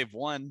 playoff games they've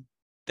won,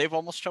 they've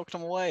almost choked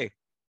them away,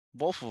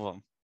 both of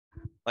them.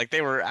 Like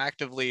they were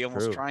actively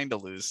almost True. trying to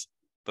lose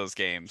those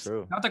games.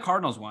 True. Not the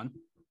Cardinals one.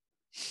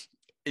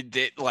 It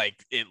did,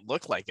 like, it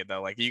looked like it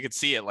though. Like you could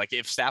see it. Like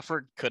if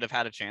Stafford could have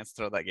had a chance to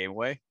throw that game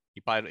away,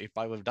 he probably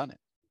would have done it.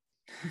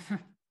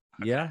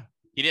 Yeah.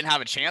 He didn't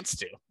have a chance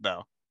to,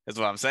 though. Is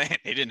what I'm saying.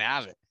 He didn't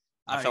have it.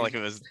 I felt like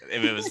if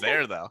it was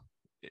there though,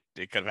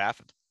 it could have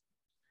happened.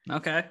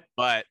 Okay.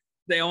 But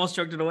They almost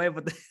choked it away,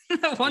 but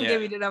that one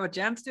game he didn't have a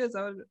chance to.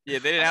 So yeah,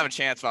 they didn't have a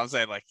chance. But I'm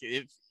saying, like,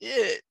 if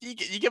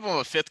you give them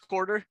a 5th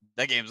quarter,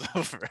 that game's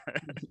over.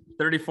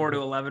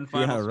 34-11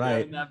 final. Yeah,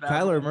 right.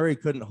 Kyler Murray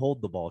couldn't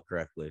hold the ball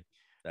correctly.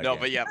 No,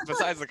 but yeah,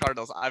 besides the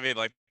Cardinals, I mean,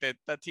 like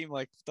that team,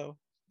 like though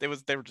they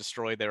were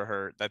destroyed. They were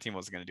hurt. That team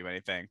wasn't going to do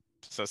anything.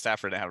 So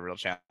Stafford didn't have a real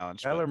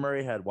challenge. Kyler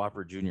Murray had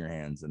Whopper Jr.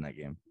 hands in that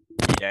game.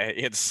 Yeah,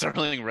 he had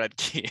Sterling Red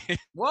Key.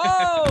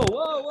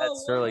 Whoa. Had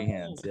Sterling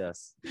hands,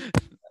 yes.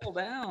 Settle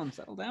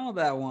down with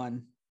that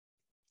one.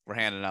 We're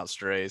handing out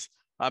strays.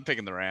 I'm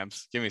picking the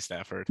Rams. Give me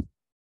Stafford.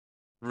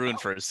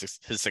 Ruined for his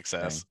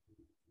success. Dang.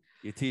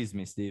 You teased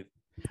me, Steve.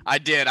 I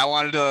did. I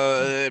wanted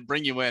to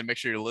bring you in. Make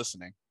sure you're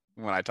listening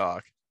when I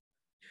talk.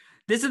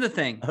 This is the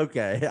thing.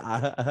 Okay.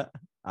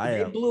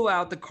 They blew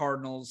out the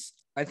Cardinals.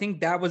 I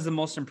think that was the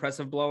most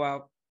impressive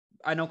blowout.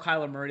 I know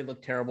Kyler Murray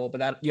looked terrible, but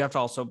that you have to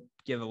also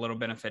give a little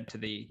benefit to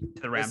the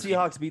Rams. The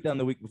Seahawks beat them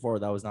the week before.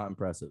 That was not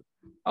impressive.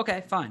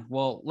 Okay, fine.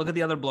 Well, look at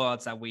the other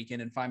blowouts that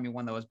weekend and find me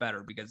one that was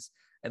better, because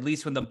at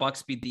least when the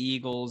Bucks beat the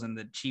Eagles and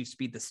the Chiefs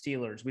beat the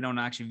Steelers, we don't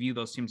actually view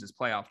those teams as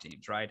playoff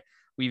teams, right?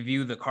 We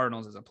view the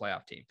Cardinals as a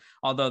playoff team,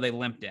 although they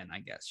limped in,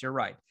 I guess. You're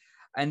right.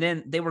 And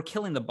then they were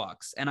killing the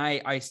Bucks, and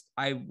I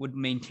would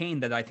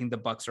maintain that I think the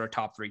Bucks are a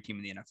top 3 team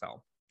in the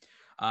NFL.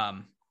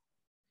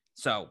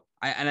 So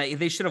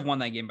they should have won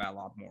that game by a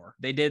lot more.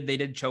 They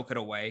did choke it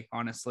away,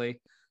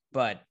 honestly,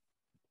 but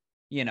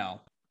they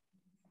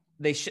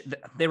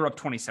were up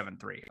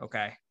 27-3.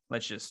 Okay,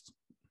 let's just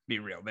be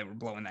real. They were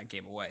blowing that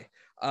game away.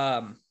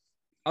 I'll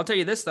tell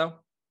you this though.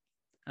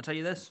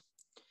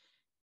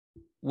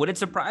 Would it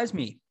surprise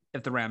me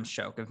if the Rams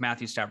choke, if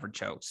Matthew Stafford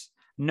chokes?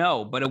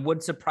 No, but it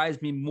would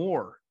surprise me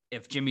more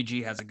if Jimmy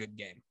G has a good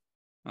game.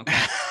 Okay.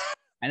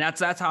 And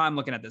that's how I'm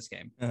looking at this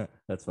game.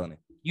 That's funny.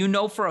 You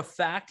know for a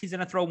fact he's going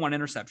to throw one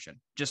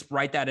interception. Just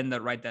write that in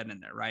there, right?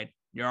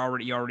 You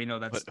already know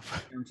that's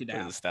guaranteed to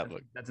happen.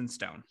 That's in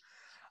stone.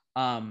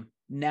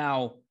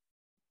 Now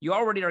you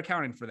already are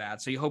accounting for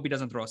that, so you hope he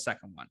doesn't throw a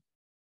second one.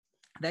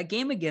 That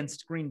game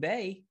against Green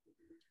Bay,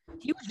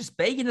 he was just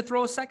begging to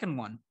throw a second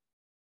one,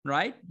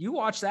 right? You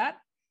watch that.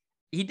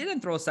 He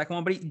didn't throw a second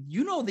one, but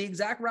you know the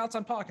exact routes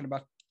I'm talking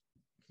about.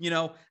 You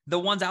know, the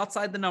ones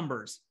outside the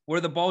numbers where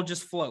the ball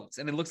just floats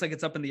and it looks like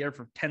it's up in the air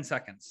for 10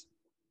 seconds.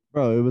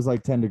 Bro, it was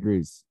like 10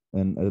 degrees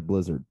and a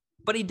blizzard.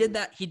 But he did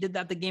that. He did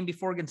that the game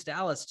before against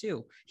Dallas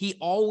too.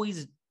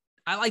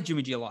 I like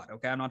Jimmy G a lot.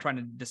 Okay. I'm not trying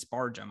to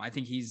disparage him. I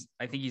think he's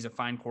a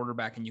fine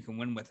quarterback and you can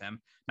win with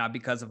him, not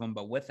because of him,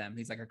 but with him.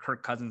 He's like a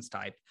Kirk Cousins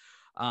type.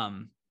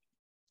 And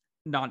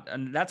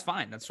that's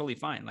fine. That's totally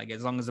fine. Like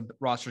as long as the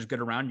roster is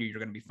good around you, you're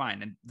going to be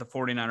fine. And the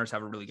 49ers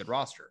have a really good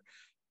roster.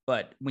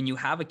 But when you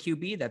have a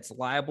QB that's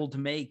liable to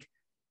make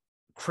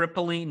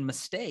crippling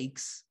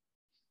mistakes,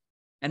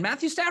 and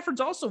Matthew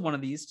Stafford's also one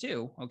of these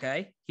too,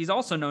 okay? He's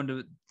also known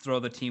to throw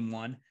the team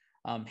one.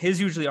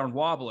 His usually aren't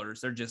wobblers.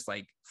 They're just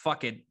like,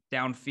 fuck it,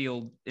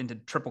 downfield into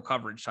triple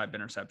coverage type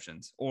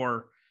interceptions.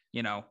 Or,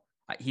 you know,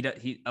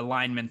 he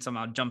alignment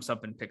somehow jumps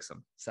up and picks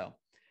them. So,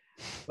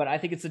 but I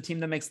think it's the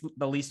team that makes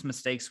the least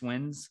mistakes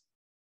wins.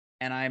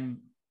 And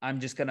I'm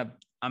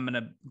going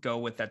to go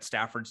with that.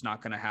 Stafford's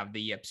not going to have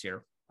the yips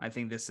here. I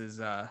think this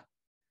is I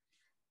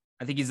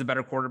think he's a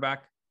better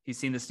quarterback. He's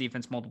seen this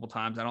defense multiple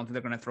times. I don't think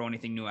they're going to throw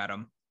anything new at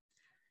him.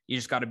 You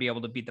just got to be able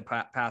to beat the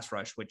pass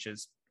rush, which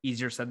is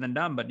easier said than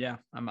done. But yeah,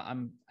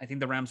 I think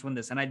the Rams win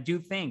this. And I do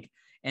think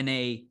in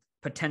a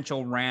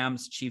potential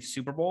Rams Chiefs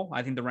Super Bowl,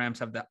 I think the Rams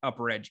have the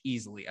upper edge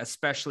easily,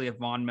 especially if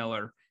Von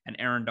Miller and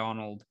Aaron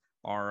Donald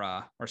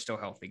are still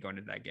healthy going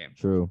into that game.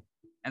 True.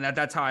 And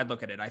that's how I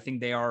look at it. I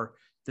think they are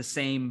the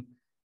same.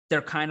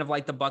 They're kind of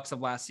like the Bucs of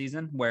last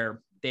season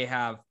where they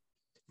have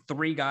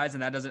three guys,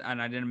 and I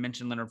didn't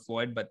mention Leonard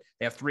Floyd, but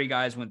they have three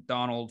guys with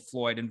Donald,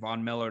 Floyd, and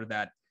Von Miller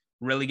that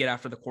really get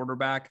after the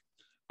quarterback.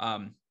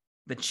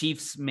 The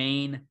Chiefs'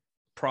 main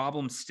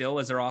problem still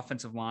is their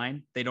offensive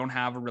line. They don't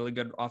have a really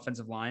good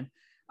offensive line.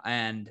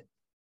 And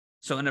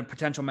so in a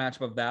potential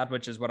matchup of that,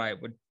 which is what I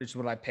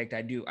picked,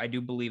 I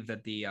do believe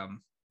that the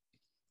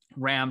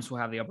Rams will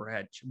have the upper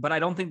edge, but I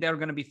don't think they're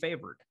going to be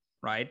favored.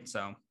 Right.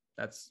 So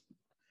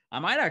I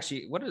might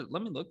actually, let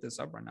me look this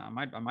up right now.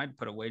 I might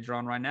put a wager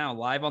on right now,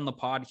 live on the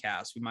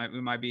podcast.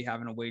 We might be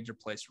having a wager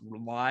placed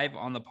live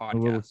on the podcast. A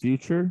little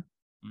future.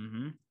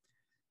 Mm-hmm.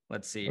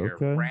 Let's see here.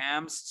 Okay.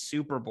 Rams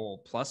Super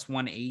Bowl plus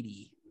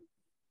 180.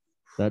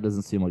 That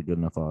doesn't seem like good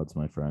enough odds,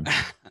 my friend.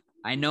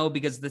 I know,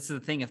 because this is the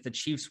thing. If the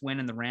Chiefs win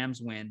and the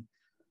Rams win,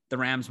 the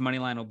Rams money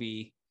line will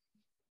be,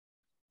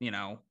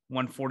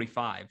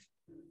 145.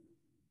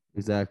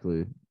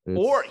 Exactly.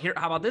 Or here,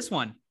 how about this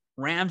one?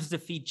 Rams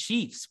defeat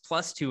Chiefs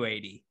plus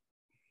 280.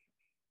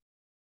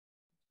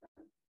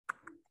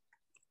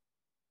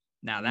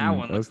 Now that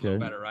one looks a little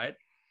better, right?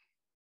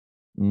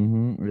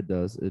 Mm-hmm. It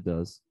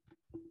does.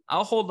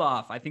 I'll hold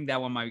off. I think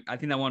that one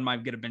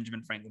might get a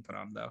Benjamin Franklin put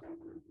on though.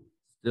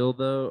 Still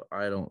though,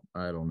 I don't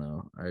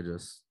know.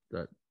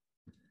 That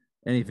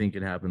anything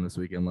can happen this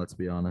weekend, let's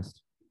be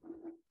honest.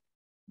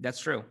 That's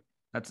true.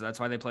 That's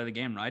why they play the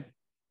game, right?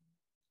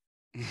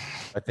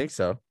 I think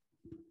so.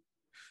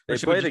 They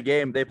play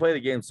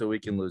the game so we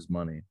can lose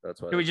money.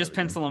 That's why. Should we just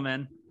pencil them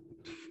in?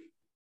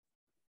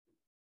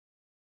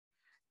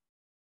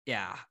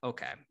 Yeah.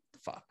 Okay.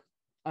 Fuck.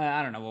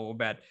 I don't know what we'll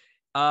bet.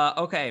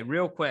 Okay.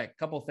 Real quick.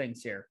 Couple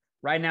things here.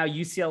 Right now,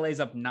 UCLA's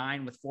up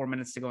 9 with 4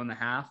 minutes to go in the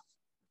half.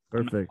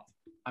 Perfect.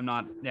 I'm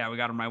not. Yeah, we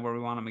got them right where we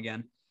want them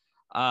again.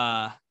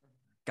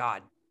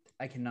 God,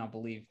 I cannot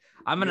believe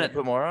I'm gonna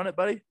put more on it,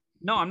 buddy.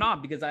 No, I'm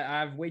not, because I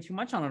have way too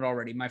much on it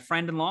already. My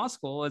friend in law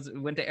school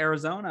went to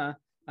Arizona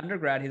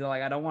undergrad. He's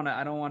like, I don't want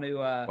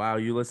to. Wow,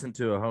 you listened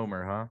to a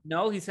homer, huh?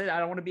 No, he said, I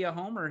don't want to be a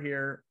homer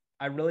here.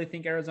 I really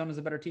think Arizona's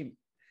a better team.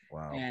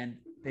 Wow. And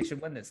they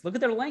should win this. Look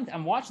at their length.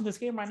 I'm watching this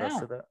game right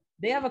now.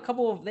 They have a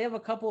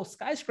couple of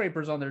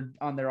skyscrapers on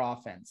their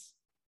offense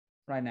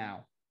right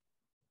now.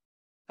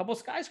 A couple of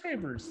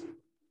skyscrapers.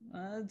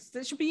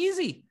 This should be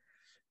easy.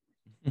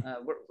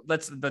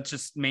 Let's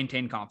just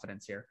maintain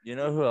confidence here. You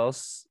know who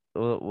else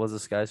was a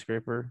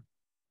skyscraper?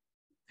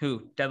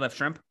 Who? Deadlift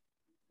Shrimp?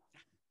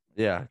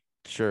 Yeah,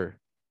 sure.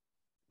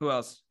 Who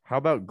else? How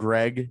about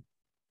Greg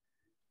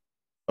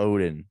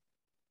Oden?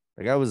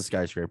 The guy was a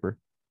skyscraper.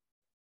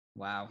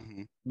 Wow.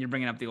 You're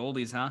bringing up the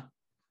oldies, huh?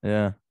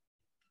 Yeah.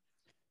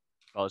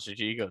 College did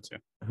you go to?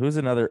 Who's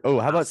another? Oh,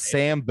 how about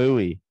Sam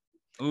Bowie?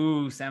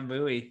 Ooh, Sam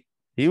Bowie.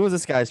 He was a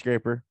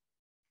skyscraper.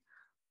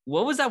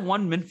 What was that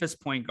one Memphis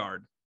point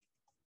guard?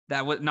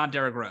 That was not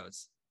Derrick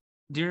Rose.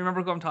 Do you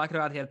remember who I'm talking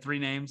about? He had 3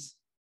 names.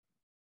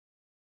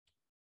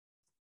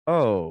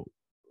 Oh.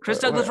 Chris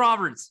Douglas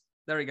Roberts.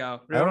 There we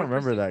go. I don't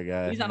remember that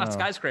guy. He's not a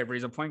skyscraper.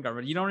 He's a point guard.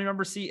 But you don't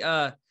remember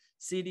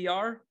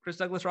CDR, Chris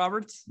Douglas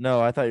Roberts,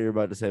 No, I thought you were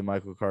about to say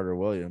Michael Carter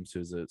Williams,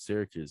 who's a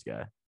Syracuse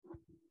guy.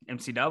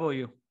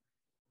 MCW.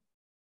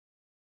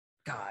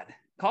 God,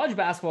 college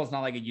basketball is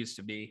not like it used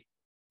to be.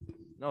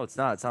 No, it's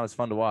not. It's not as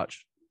fun to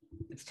watch.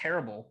 It's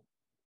terrible.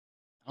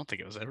 I don't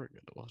think it was ever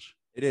good to watch.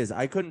 It is.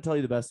 I couldn't tell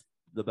you the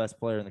best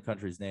player in the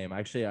country's name.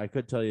 Actually, I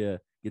could tell you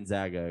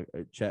Gonzaga,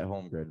 Chet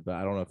Holmgren, but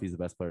I don't know if he's the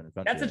best player in the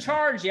country. That's a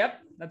charge. Yep,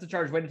 that's a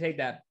charge. Way to take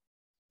that.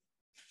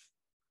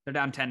 They're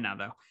down 10 now,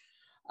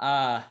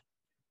 though.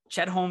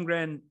 Chet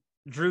Holmgren,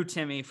 Drew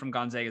Timme from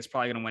Gonzaga is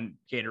probably going to win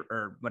Gator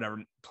or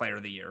whatever player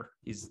of the year.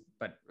 He's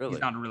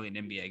not really an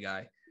NBA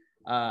guy.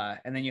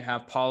 And then you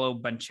have Paulo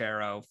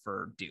Banchero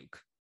for Duke,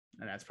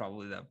 and that's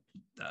probably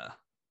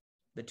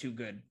the two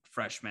good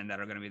freshmen that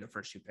are going to be the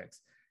first 2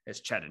 picks. Is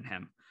Chet and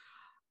him.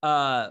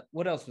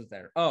 What else was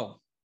there? Oh,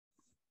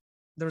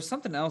 there was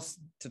something else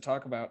to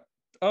talk about.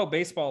 Oh,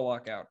 baseball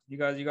lockout. You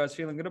guys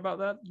feeling good about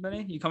that,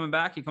 Benny? You coming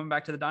back? You coming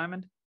back to the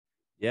Diamond?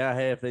 Yeah.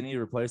 Hey, if they need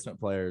replacement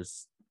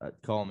players,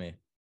 call me.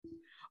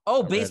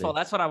 Oh, I'm baseball.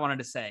 ready. That's what I wanted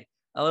to say.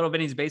 A little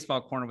Benny's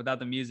baseball corner without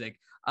the music.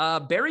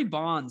 Barry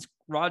Bonds,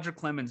 Roger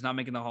Clemens not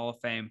making the Hall of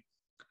Fame.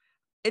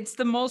 It's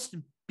the most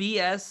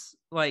BS.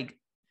 Like,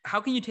 how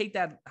can you take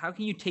that? How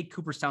can you take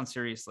Cooperstown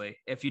seriously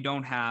if you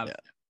don't have,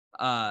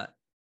 they're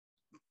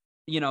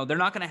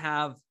not going to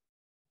have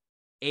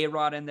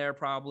A-Rod in there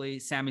probably.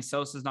 Sammy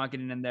Sosa's not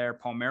getting in there.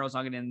 Palmeiro's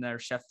not getting in there.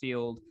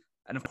 Sheffield.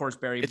 And of course,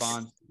 Barry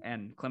Bonds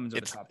and Clemens are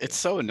the top. It's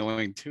so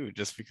annoying too,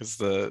 just because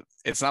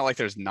it's not like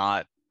there's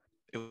not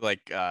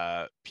like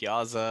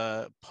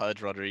Piazza,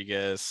 Pudge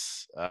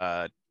Rodriguez,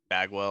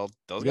 Bagwell.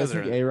 Those guys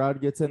are.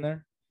 A-Rod gets in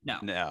there?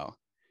 No.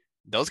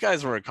 Those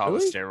guys were caught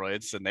with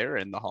steroids and they were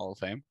in the Hall of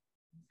Fame.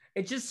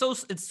 It's just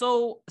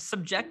so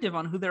subjective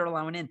on who they're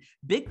allowing in.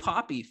 Big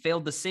Papi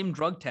failed the same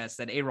drug test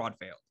that A-Rod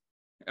failed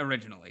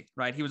originally,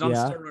 right? He was on the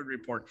steroid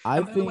report.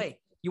 By the way,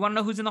 you want to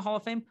know who's in the Hall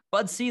of Fame?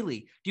 Bud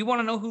Selig. Do you want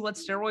to know who let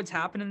steroids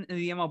happen in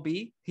the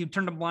MLB? He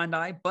turned a blind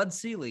eye. Bud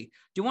Selig.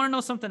 Do you want to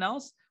know something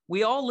else?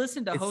 We all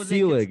listened to Jose.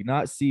 Selig,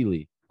 not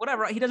Seeley.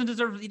 Whatever. He doesn't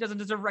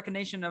deserve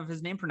recognition of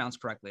his name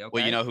pronounced correctly. Okay.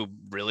 Well, you know who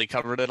really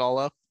covered it all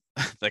up?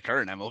 The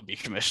current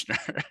MLB commissioner.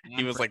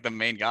 He was like the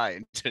main guy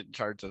in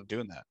charge of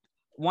doing that.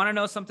 Want to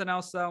know something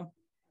else though?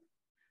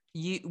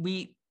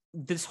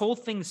 This whole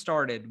thing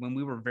started when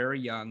we were very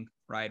young,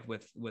 right?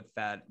 With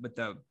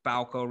the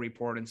Balco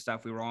report and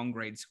stuff. We were all in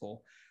grade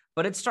school,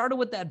 but it started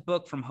with that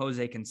book from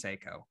Jose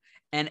Canseco,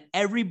 and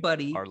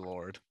everybody, our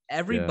Lord,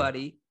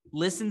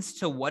 listens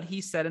to what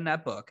he said in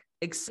that book,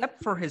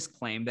 except for his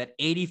claim that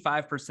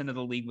 85% of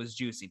the league was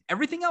juicing.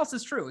 Everything else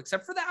is true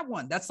except for that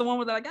one. That's the one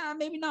where they're like,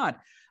 maybe not.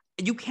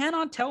 You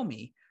cannot tell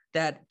me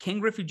that Ken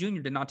Griffey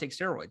Jr. did not take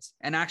steroids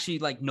and actually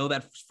know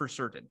that for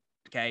certain.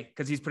 Okay.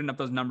 Because he's putting up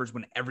those numbers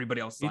when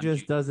everybody else is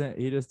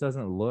he just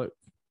doesn't look.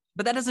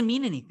 But that doesn't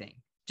mean anything.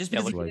 Just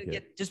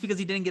because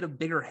he didn't get a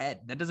bigger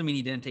head, that doesn't mean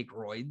he didn't take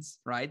roids,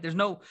 right? There's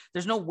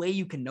no way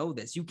you can know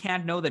this. You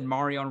can't know that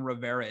Mariano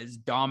Rivera is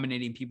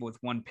dominating people with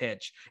one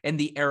pitch in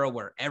the era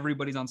where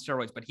everybody's on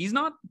steroids, but he's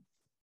not.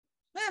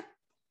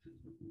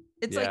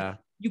 It's like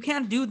you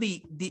can't do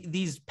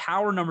these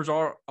power numbers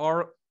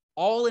are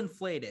all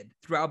inflated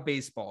throughout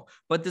baseball,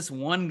 but this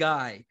one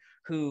guy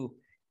who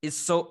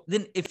is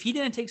then if he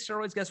didn't take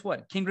steroids, guess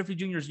what? Ken Griffey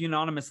Jr. is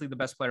unanimously the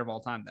best player of all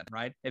time then,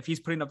 right? If he's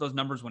putting up those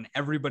numbers when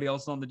everybody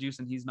else is on the juice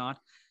and he's not,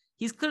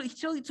 he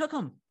clearly took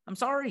them. I'm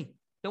sorry.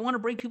 Don't want to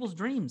break people's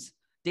dreams.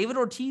 David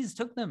Ortiz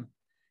took them.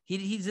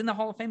 He's in the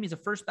Hall of Fame. He's a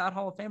first ballot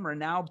Hall of Famer. And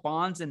now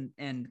Bonds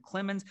and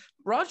Clemens,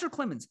 Roger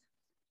Clemens,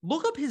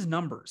 look up his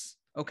numbers.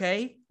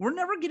 Okay. We're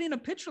never getting a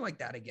pitcher like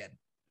that again.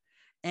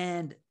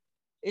 And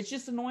it's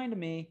just annoying to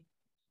me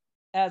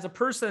as a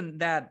person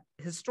that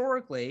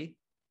historically,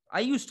 I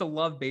used to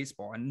love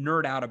baseball and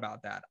nerd out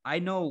about that. I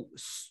know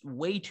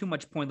way too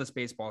much pointless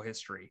baseball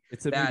history.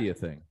 It's a media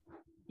thing.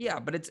 Yeah,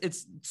 but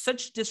it's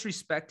such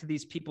disrespect to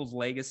these people's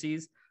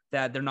legacies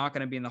that they're not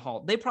going to be in the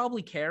Hall. They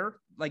probably care,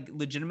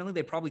 legitimately,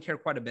 they probably care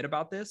quite a bit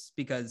about this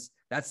because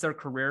that's their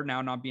career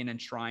now, not being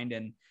enshrined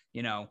in,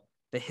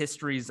 the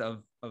histories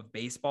of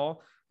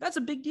baseball. That's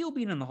a big deal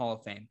being in the Hall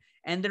of Fame.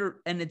 And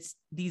it's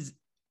these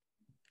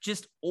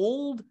just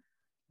old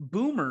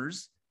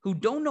boomers who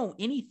don't know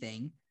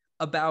anything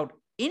about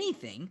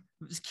anything,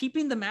 is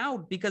keeping them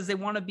out because they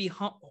want to be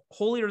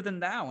holier than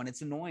thou, and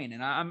it's annoying.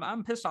 And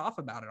I'm pissed off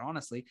about it,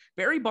 honestly.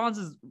 Barry Bonds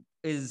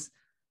is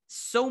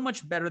so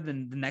much better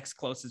than the next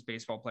closest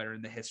baseball player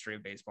in the history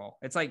of baseball.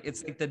 It's like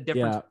the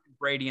difference between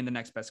Brady and the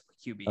next best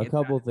QB. A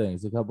couple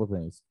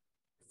things.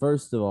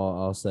 First of all,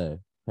 I'll say,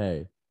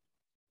 hey,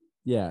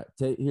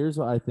 here's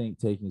what I think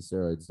taking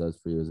steroids does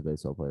for you as a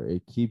baseball player.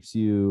 It keeps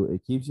you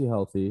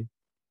healthy,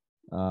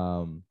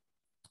 and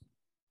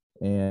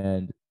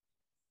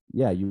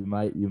you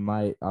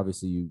might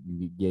obviously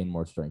you gain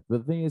more strength. But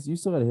the thing is, you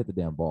still got to hit the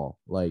damn ball.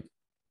 Like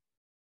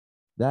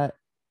that,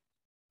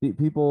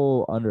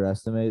 people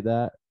underestimate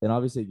that, and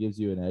obviously it gives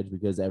you an edge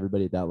because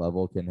everybody at that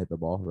level can hit the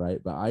ball, right?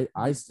 But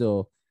I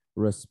still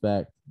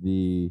respect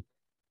the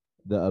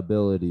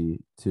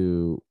ability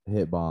to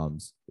hit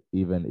bombs,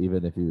 even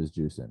if he was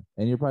juicing.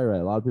 And you're probably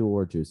right. A lot of people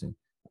were juicing.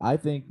 I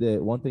think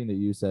that one thing that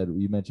you said,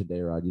 you mentioned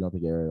A-Rod. You don't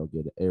think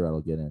A-Rod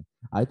will get in.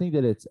 I think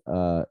that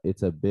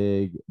it's a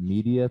big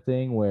media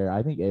thing where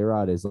I think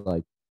A-Rod is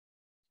like,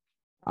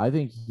 I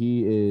think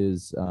he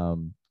is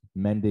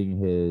mending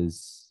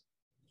his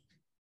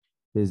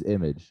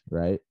image,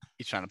 right?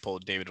 He's trying to pull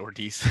David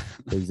Ortiz.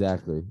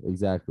 Exactly.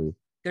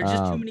 There's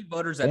just too many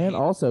voters that And hate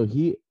also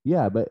he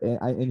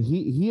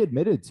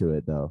admitted to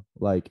it though.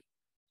 Like,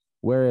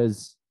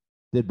 whereas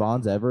did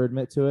Bonds ever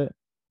admit to it?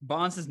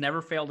 Bonds has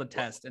never failed a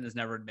test and has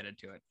never admitted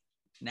to it.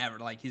 Never,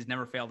 like he's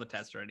never failed a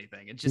test or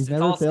anything. It's just He's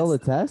never failed a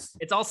test.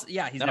 It's all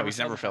yeah. He's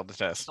never failed the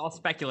test. It's all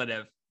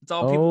speculative. It's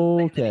all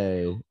people.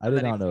 Okay, I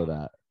did not know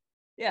that.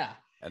 Yeah.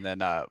 And then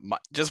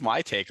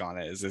my take on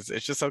it is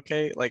it's just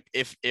okay. Like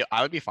if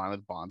I would be fine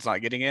with Bonds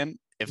not getting in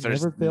if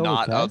there's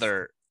not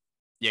other.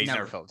 Yeah, he's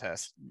never failed a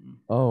test.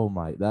 Oh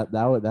my,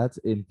 that's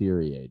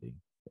infuriating.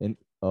 And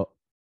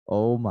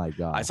oh my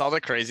god, I saw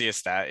the craziest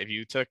stat. If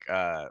you took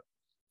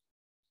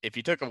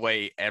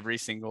away every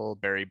single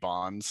Barry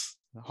Bonds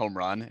home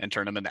run and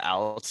turned him into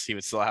outs, he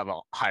would still have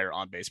a higher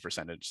on base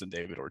percentage than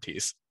David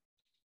Ortiz.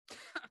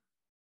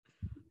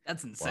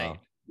 That's insane. Wow.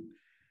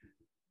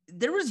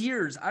 There was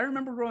years I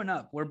remember growing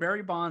up where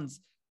Barry Bonds,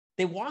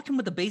 they walked him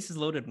with the bases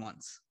loaded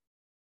once.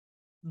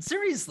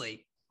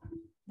 Seriously.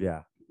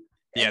 Yeah.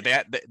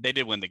 Yeah, they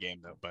did win the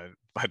game though by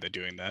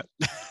doing that.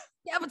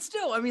 Yeah, but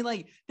still, I mean,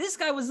 like this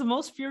guy was the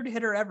most feared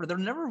hitter ever. There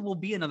never will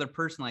be another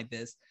person like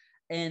this.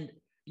 And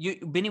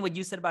Benny, what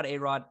you said about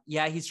A-Rod,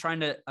 yeah, he's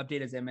trying to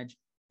update his image.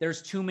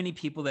 There's too many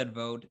people that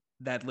vote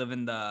that live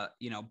in the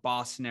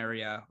Boston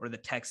area or the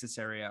Texas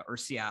area or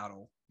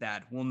Seattle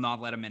that will not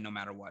let him in no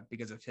matter what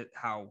because of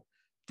how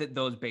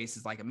those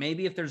bases like it.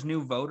 Maybe if there's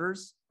new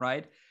voters,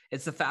 right?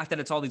 It's the fact that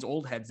it's all these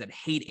old heads that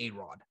hate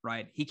A-Rod,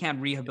 right? He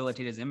can't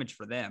rehabilitate his image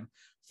for them.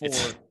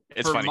 It's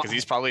funny because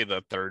he's probably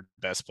the third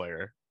best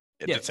player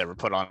that's ever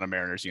put on a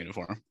Mariners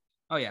uniform.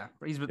 Oh yeah,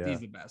 he's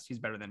the best. He's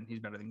better than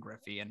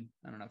Griffey, and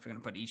I don't know if you're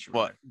gonna put Ichiro.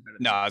 Well,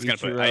 no, I was gonna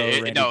put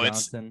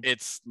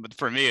it's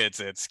for me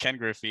it's Ken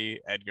Griffey,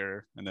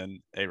 Edgar, and then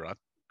A-Rod.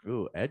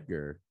 Ooh,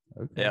 Edgar.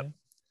 Okay. Yep.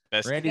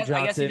 Best. Randy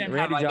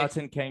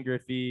Johnson, Ken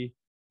Griffey,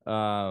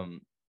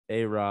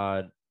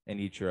 A-Rod, and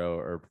Ichiro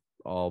are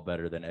all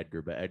better than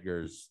Edgar, but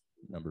Edgar's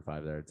number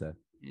 5 there, I'd say.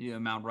 Yeah,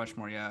 Mount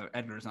Rushmore. Yeah,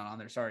 Edgar's not on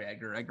there. Sorry,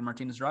 Edgar. Edgar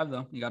Martinez Drive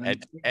though. You got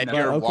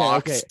Edgar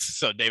walked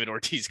so David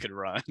Ortiz could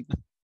run.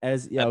 A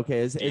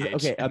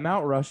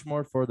Mount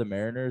Rushmore for the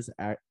Mariners.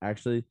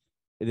 Actually,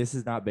 this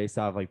is not based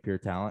off like pure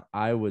talent.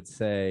 I would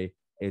say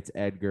it's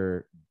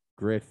Edgar,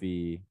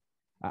 Griffey.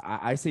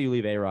 I say you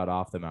leave A-Rod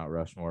off the Mount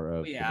Rushmore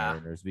of the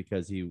Mariners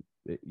because he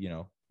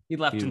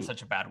left in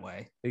such a bad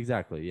way.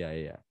 Exactly.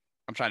 Yeah.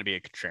 I'm trying to be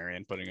a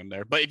contrarian putting him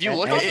there, but if you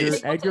look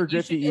at Edgar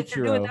Griffey, if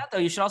you're doing that though,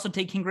 you should also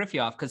take King Griffey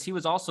off because he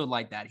was also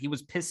like that. He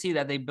was pissy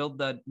that they built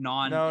the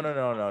non. No.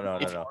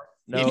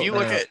 If you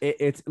look at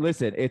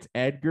it's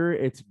Edgar,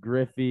 it's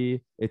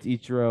Griffey, it's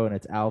Ichiro, and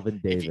it's Alvin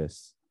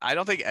Davis. I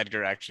don't think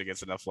Edgar actually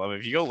gets enough love.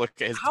 If you go look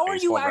at his how are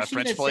you actually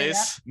reference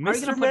plays,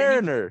 Mr.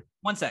 Mariner.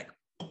 One sec.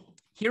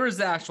 Here is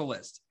the actual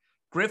list.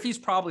 Griffey's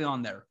probably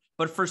on there,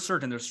 but for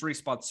certain, there's 3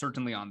 spots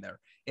certainly on there.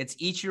 It's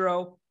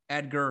Ichiro,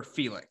 Edgar,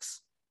 Felix.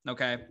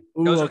 Okay.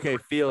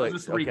 Felix.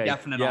 Those are 3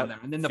 definite on there,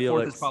 and then the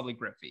 4th is probably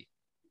Griffey.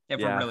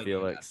 If we're really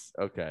Felix.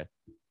 Okay,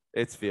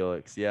 it's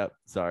Felix. Yep.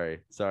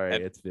 Sorry,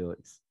 it's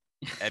Felix.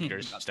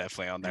 Edgar's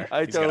definitely on there.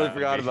 I totally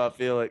forgot about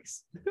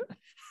Felix.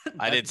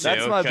 I did too.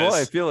 That's my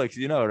boy, Felix.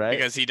 You know, right?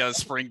 Because he does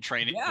spring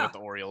training with the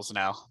Orioles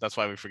now. That's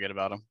why we forget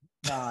about him.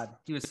 God,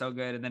 he was so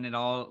good, and then it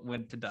all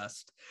went to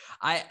dust.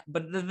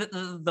 But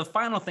the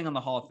final thing on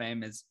the Hall of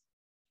Fame is,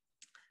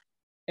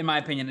 in my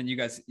opinion, and you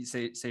guys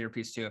say your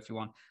piece too if you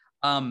want.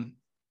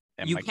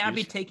 You can't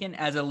be taken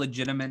as a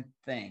legitimate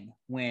thing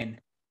when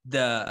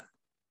the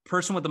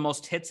person with the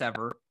most hits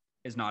ever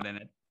is not in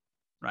it,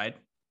 right?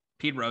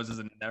 Pete Rose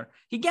isn't in there.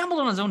 He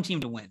gambled on his own team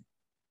to win.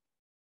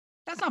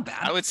 That's not bad.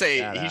 I would say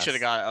he should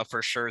have got a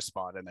for sure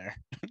spot in there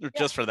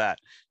just for that.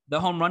 The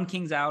home run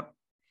king's out,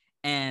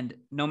 and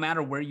no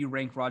matter where you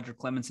rank Roger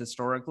Clemens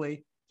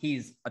historically,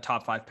 he's a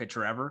top 5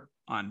 pitcher ever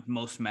on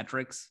most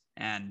metrics,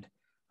 and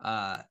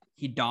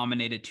he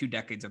dominated 2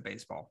 decades of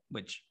baseball,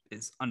 which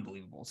is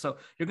unbelievable. So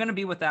you're going to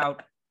be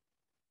without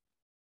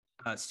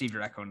Steve.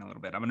 You're echoing a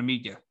little bit. I'm going to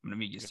mute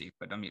you, Steve,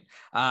 but don't mute.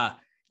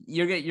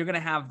 You're going to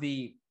have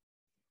the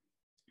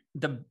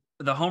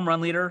home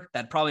run leader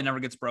that probably never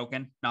gets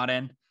broken, not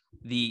in.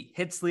 The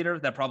hits leader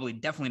that probably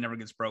definitely never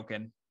gets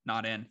broken,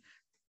 not in.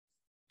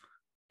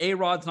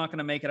 A-Rod's not going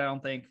to make it, I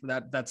don't think.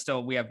 That's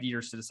still, we have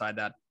years to decide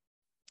that.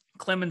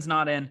 Clemens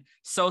not in.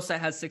 Sosa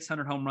has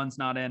 600 home runs,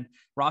 not in.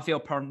 Rafael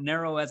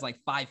Palmeiro has like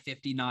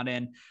 550, not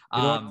in.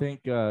 You don't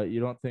think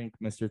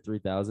Mr.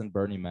 3000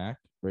 Bernie Mac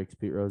breaks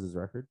Pete Rose's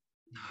record?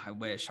 I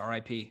wish.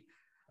 R.I.P.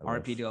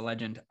 R.I.P. to a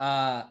legend.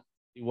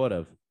 He would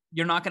have.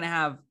 You're not going to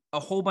have a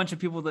whole bunch of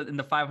people that in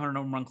the 500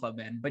 home run club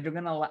in, but you're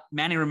going to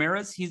Manny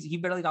Ramirez. He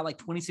barely got like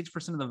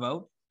 26% of the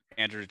vote.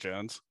 Andrew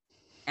Jones,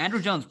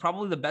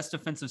 probably the best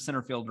defensive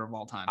center fielder of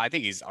all time. I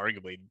think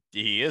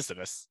he is the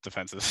best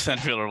defensive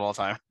center fielder of all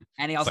time.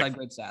 And he also had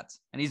great stats,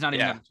 and he's not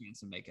even have a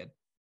chance to make it.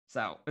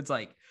 So it's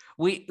like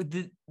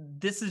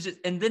this is just,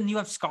 and then you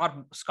have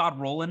Scott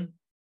Rowland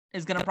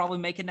is going to probably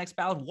make it next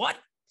ballot.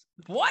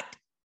 What?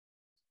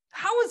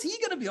 How is he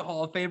going to be a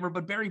Hall of Famer?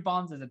 But Barry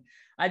Bonds isn't.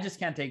 I just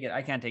can't take it.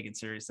 I can't take it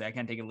seriously. I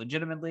can't take it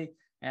legitimately.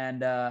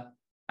 And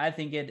I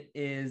think it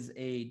is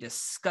a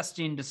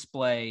disgusting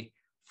display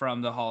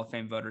from the Hall of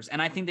Fame voters.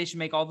 And I think they should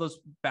make all those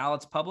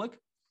ballots public.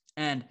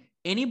 And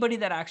anybody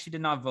that actually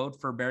did not vote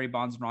for Barry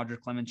Bonds and Roger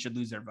Clemens should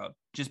lose their vote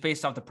just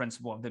based off the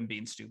principle of them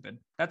being stupid.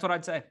 That's what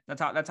I'd say.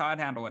 That's how I'd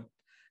handle it.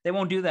 They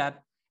won't do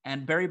that.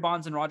 And Barry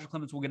Bonds and Roger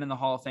Clemens will get in the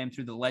Hall of Fame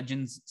through the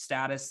legends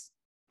status,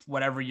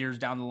 whatever years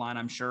down the line,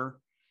 I'm sure,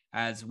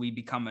 as we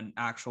become an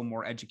actual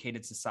more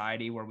educated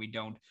society where we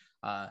don't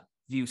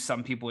view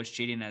some people as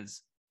cheating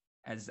as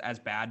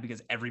bad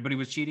because everybody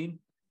was cheating.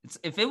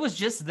 If it was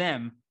just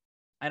them,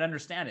 I'd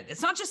understand it.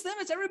 It's not just them,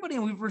 it's everybody.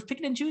 And we're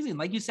picking and choosing.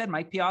 Like you said,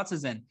 Mike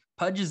Piazza's in,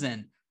 Pudge is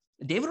in.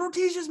 David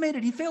Ortiz just made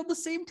it. He failed the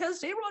same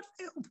test A-Rod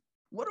failed.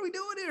 What are we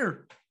doing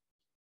here?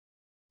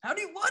 What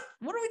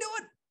are we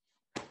doing?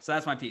 So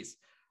that's my piece.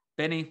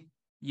 Benny,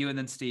 you, and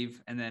then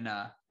Steve. And then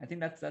I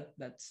think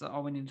that's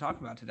all we need to talk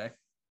about today.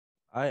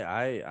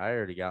 I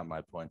already got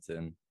my points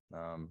in.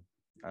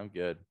 I'm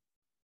good.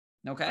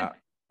 Okay.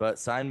 But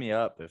sign me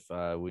up if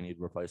we need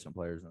replacement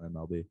players in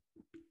MLB.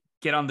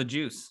 Get on the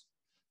juice.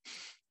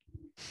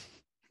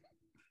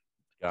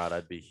 God,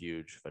 I'd be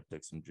huge if I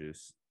took some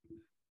juice.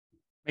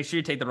 Make sure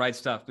you take the right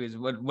stuff because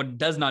what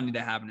does not need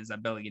to happen is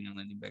that belly getting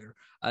any bigger.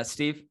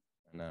 Steve?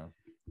 No.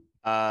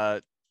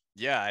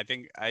 Yeah, I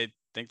think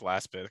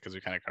last bit, because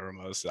we kind of cover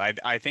most.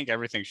 I think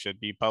everything should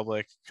be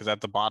public because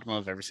at the bottom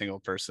of every single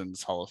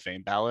person's Hall of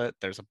Fame ballot,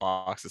 there's a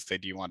box that say,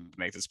 "Do you want to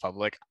make this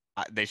public?"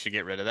 They should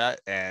get rid of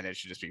that, and it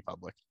should just be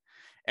public.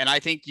 And I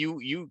think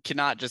you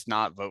cannot just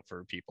not vote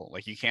for people.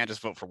 Like you can't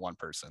just vote for one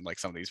person, like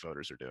some of these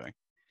voters are doing.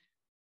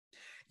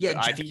 Yeah,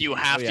 I think you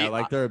have to.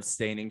 Like they're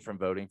abstaining from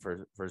voting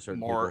for certain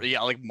more, people.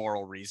 yeah, like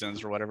moral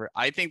reasons or whatever.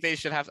 I think they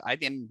should have. I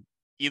think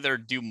either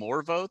do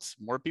more votes,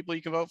 more people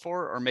you can vote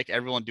for, or make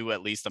everyone do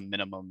at least a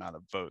minimum amount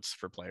of votes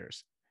for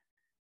players.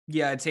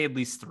 Yeah, I'd say at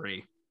least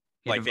 3.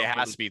 Like there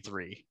has to be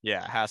 3.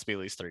 Yeah, it has to be at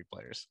least 3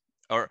 players,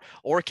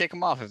 or kick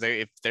them off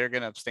if they're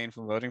gonna abstain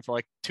from voting for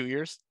like 2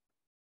 years.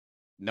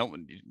 No,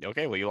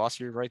 okay, well you lost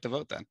your right to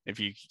vote then if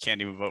you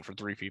can't even vote for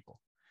 3 people.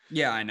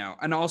 Yeah, I know.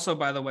 And also,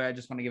 by the way, I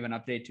just want to give an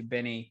update to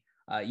Benny.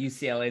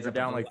 UCLA's They're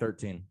down like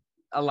 13.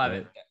 11,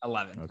 right?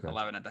 11, Okay.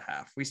 11 at the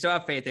half. We still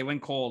have faith. They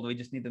went cold. We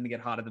just need them to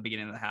get hot at the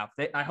beginning of the half.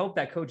 I hope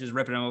that coach is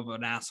ripping them over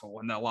an asshole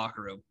in the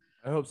locker room.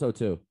 I hope so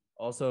too.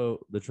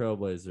 Also, the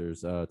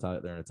Trailblazers,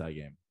 they're in a tie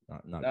game.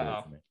 Not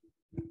good for me.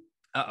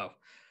 Uh-oh.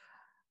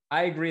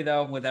 I agree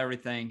though with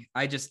everything.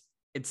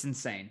 It's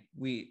insane.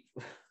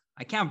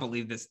 I can't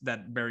believe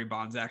that Barry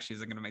Bonds actually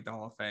isn't going to make the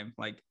Hall of Fame.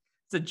 Like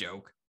it's a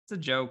joke. It's a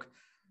joke.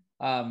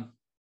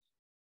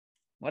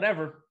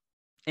 Whatever.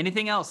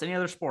 Anything else? Any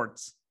other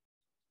sports?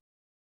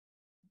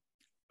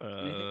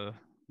 No.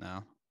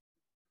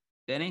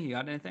 Benny, you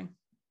got anything?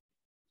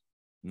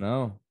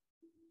 No.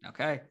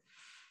 Okay.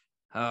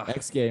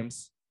 X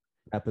Games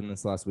happened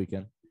this last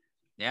weekend.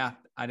 Yeah,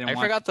 I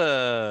forgot Big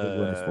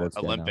winter the sports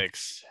day now.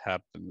 Olympics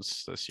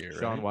happens this year.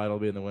 Sean Right? White will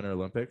be in the Winter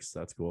Olympics.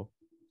 That's cool.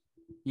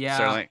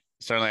 Yeah,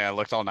 Certainly. I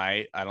looked all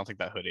night. I don't think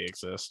that hoodie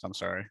exists. I'm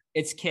sorry.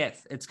 it's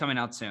Kith. It's coming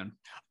out soon.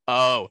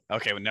 Oh,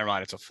 okay. Well, never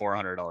mind. It's a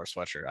 $400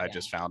 sweatshirt. I Yeah.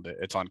 just found it.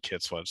 It's on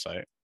Kit's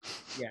website.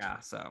 Yeah,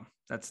 so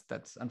that's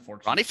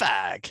unfortunate. Ronnie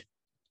Fag.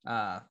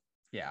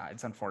 Yeah,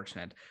 it's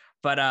unfortunate,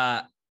 but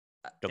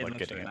Good it luck looks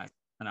getting really it.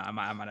 nice. I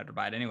might have to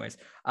buy it anyways.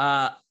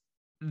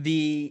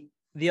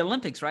 The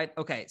Olympics, right?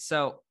 Okay,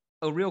 so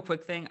a real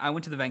quick thing. I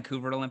went to the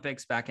Vancouver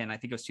Olympics back in I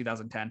think it was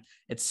 2010.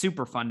 It's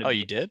super fun to. Oh,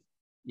 you did?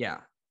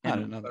 Yeah. I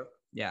didn't know that.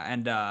 Yeah,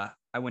 and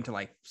I went to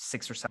like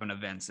 6 or 7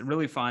 events.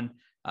 Really fun.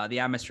 The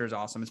atmosphere is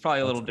awesome. It's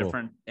probably a little cool.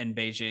 different in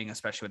Beijing,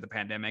 especially with the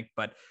pandemic,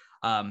 but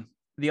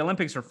the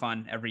Olympics are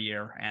fun every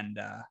year, and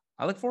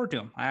I look forward to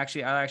them. I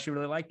actually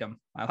really like them.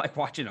 I like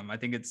watching them. I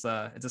think it's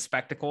a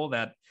spectacle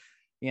that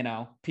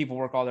people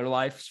work all their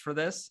lives for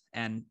this,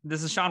 and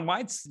this is Shaun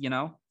White's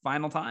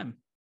final time.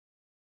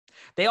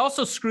 They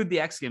also screwed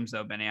the X Games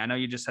though, Benny. I know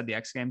you just said the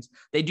X Games.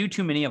 They do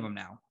too many of them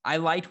now. I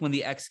liked when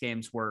the X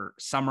Games were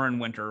summer and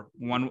winter,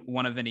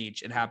 one event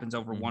each. It happens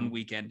over one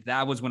weekend.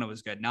 That was when it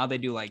was good. Now they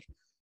do like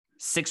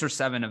 6 or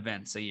 7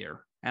 events a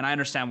year. And I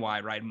understand why,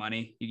 right?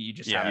 Money. You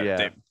just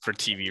have for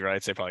TV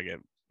rights, they probably get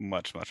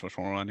much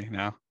more money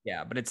now.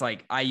 Yeah, but it's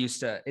like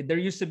there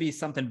used to be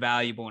something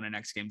valuable in an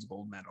X Games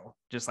gold medal,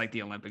 just like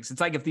the Olympics.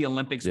 It's like if the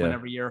Olympics win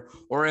every year,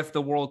 or if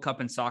the World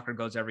Cup in soccer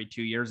goes every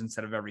 2 years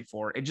instead of every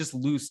 4,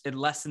 it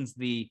lessens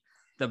the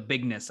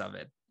bigness of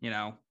it,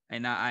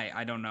 And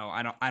I don't know.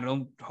 I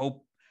don't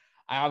hope.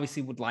 I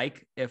obviously would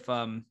like if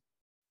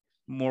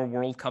more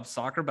World Cup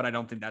soccer, but I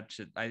don't think that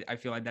should. I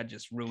feel like that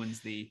just ruins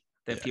the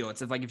appeal.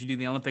 It's like if you do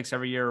the Olympics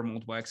every year or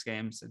multiple X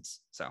Games, it's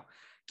so.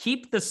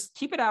 Keep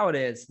it how it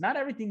is. Not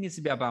everything needs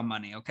to be about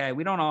money. Okay.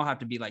 We don't all have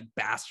to be like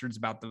bastards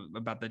about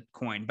the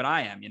coin, but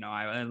I am,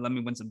 let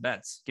me win some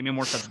bets. Give me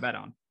more stuff to bet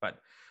on. But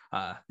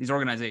these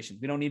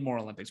organizations, we don't need more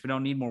Olympics. We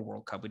don't need more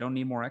World Cup. We don't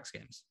need more X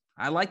Games.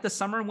 I like the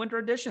summer and winter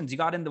editions. You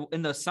got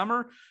in the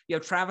summer, you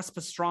have Travis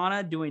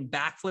Pastrana doing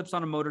backflips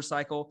on a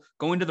motorcycle,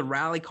 going to the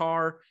rally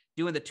car,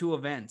 doing the 2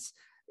 events.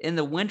 In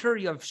the winter,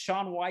 you have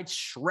Shaun White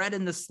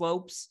shredding the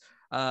slopes.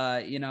 You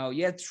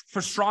have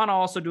Pastrana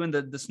also doing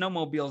the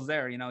snowmobiles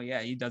there.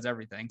 Yeah, he does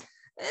everything.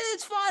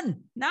 It's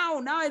fun. Now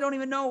I don't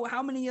even know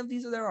how many of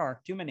these there are.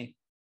 Too many.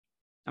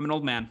 I'm an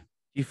old man.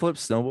 You flip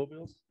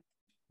snowmobiles?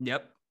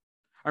 Yep.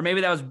 Or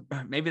maybe that was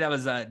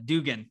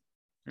Dugan.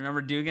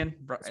 Remember Dugan?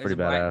 It's pretty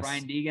badass.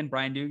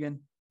 Brian Dugan,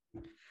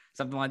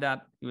 something like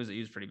that. He was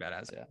pretty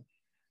badass. Yeah.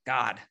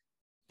 God,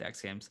 the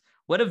X Games.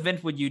 What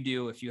event would you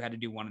do if you had to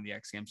do one of the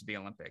X Games or the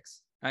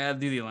Olympics? I had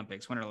to do the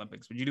Olympics, Winter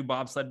Olympics. Would you do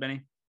bobsled,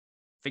 Benny?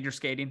 Figure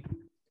skating?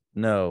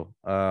 No.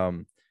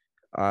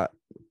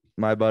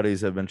 My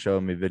buddies have been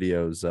showing me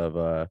videos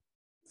of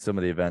some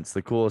of the events.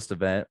 The coolest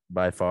event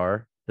by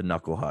far, the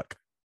knuckle huck.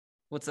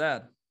 What's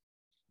that?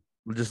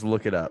 Just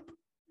look it up.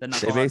 The They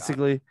knuckle huck.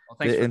 basically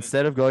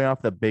instead of going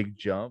off the big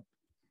jump,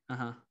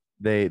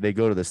 they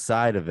go to the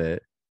side of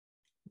it.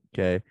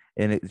 Okay,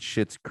 and it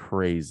shit's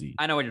crazy.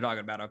 I know what you're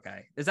talking about.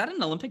 Okay, is that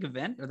an Olympic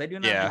event? Are they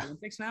doing that in the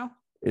Olympics now?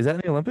 Is that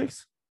in the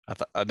Olympics? I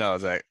thought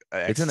no,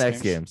 it's in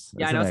X Games.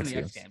 Yeah, I know it's in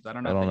the X Games. I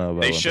don't know. About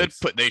they Olympics.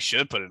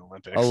 should put it in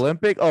Olympics.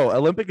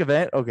 Olympic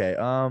event. Okay.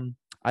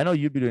 I know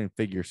you'd be doing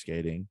figure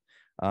skating.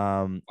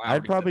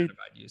 I'd probably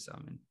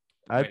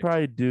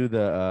do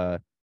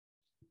the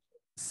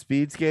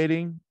speed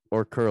skating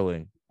or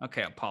curling.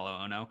 Okay,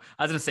 Apollo Ono.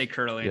 I was gonna say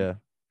curling. Yeah,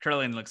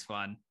 curling looks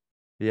fun.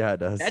 Yeah,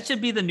 it does. That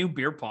should be the new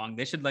beer pong.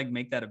 They should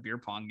make that a beer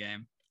pong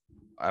game.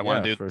 I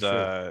want to do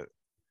the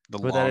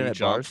long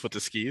jump with the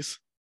skis.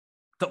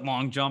 The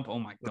long jump. Oh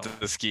my god. With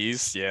the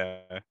skis, yeah.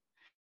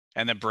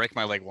 And then break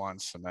my leg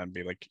once, and then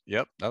be like,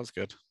 "Yep, that was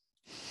good."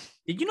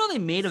 Did you know they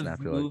made a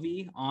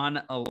movie on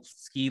a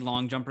ski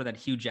long jumper that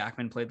Hugh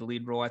Jackman played the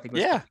lead role? I think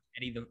it was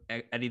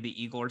Eddie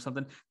the Eagle or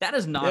something. That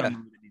is not a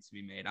movie that needs to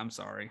be made. I'm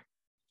sorry.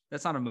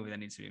 That's not a movie that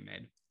needs to be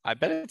made. I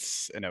bet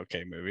it's an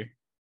okay movie.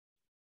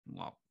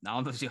 Well,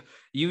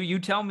 you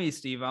tell me,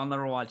 Steve. I'll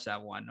never watch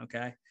that one.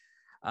 Okay.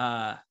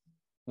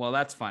 Well,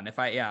 that's fun.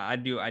 I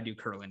do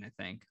curling, I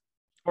think.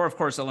 Or of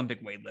course,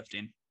 Olympic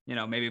weightlifting,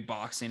 maybe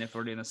boxing if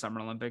we're doing the Summer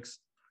Olympics,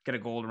 get a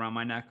gold around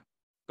my neck,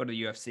 go to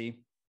the UFC.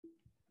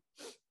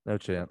 No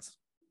chance.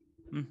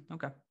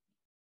 Okay.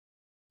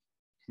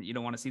 You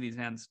don't want to see these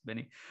hands,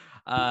 Benny.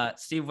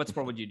 Steve, what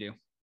sport would you do?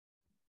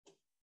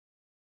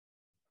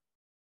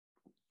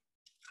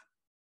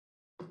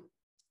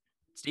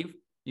 Steve,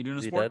 you doing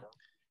a sport?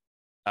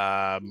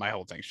 My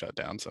whole thing shut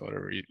down. So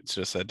whatever it's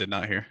just I did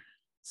not hear.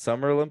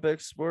 Summer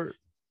Olympics sport.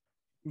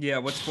 Yeah,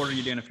 what sport are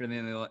you doing if you're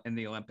in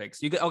the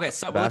Olympics? So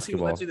let's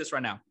do this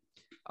right now.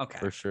 Okay,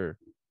 for sure.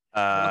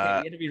 You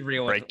have to be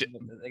real. It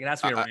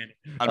has to be random.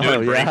 I'm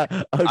doing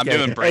I'm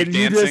doing break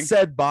dancing. You just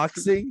said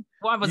boxing.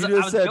 Well, I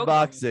was said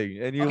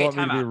boxing, and you want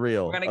me to be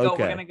real.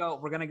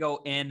 We're gonna go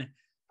in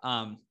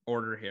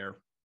order here.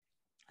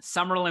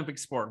 Summer Olympic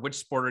sport. Which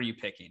sport are you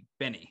picking,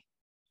 Benny?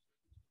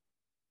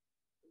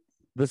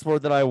 The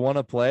sport that I want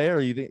to play, or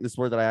you think the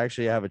sport that I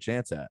actually have a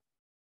chance at?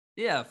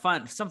 Yeah,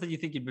 fun. Something you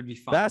think it would be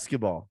fun.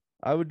 Basketball.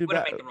 I would do.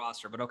 Wouldn't make the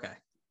roster, but okay.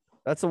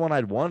 That's the one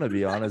I'd want to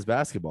be on is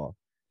basketball.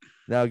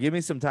 Now, give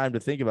me some time to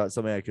think about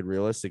something I could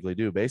realistically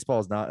do.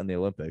 Baseball is not in the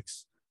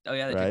Olympics. Oh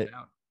yeah, they took it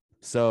out.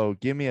 So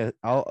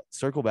I'll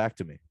circle back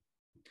to me.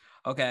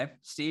 Okay,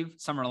 Steve,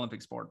 Summer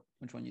Olympic sport.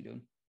 Which one you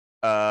doing?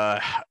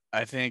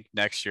 I think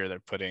next year they're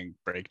putting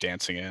break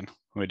dancing in.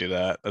 We do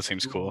that. That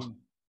seems cool.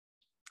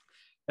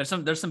 There's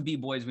some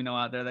b-boys we know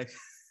out there that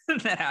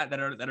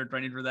that are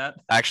training for that.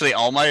 Actually,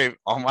 all my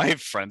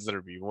friends that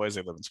are b-boys,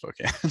 they live in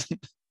Spokane.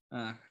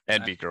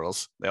 And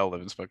b-girls, they all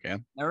live in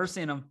Spokane. Never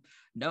seen them.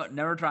 No,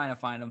 never trying to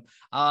find them.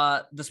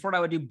 The sport I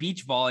would do,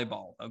 beach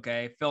volleyball.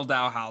 Okay, Phil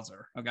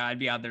Dowhauser. Okay, I'd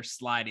be out there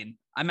sliding.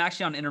 I'm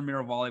actually on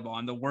intramural volleyball.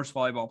 I'm the worst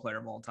volleyball player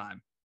of all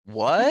time.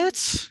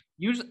 What?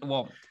 Usually,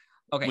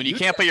 okay. When you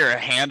can't put your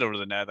hand over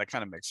the net, that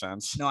kind of makes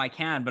sense. No, I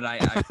can, but I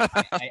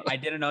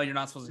didn't know you're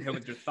not supposed to hit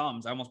with your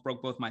thumbs. I almost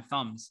broke both my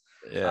thumbs.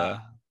 Yeah.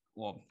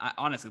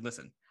 Honestly,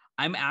 listen,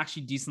 I'm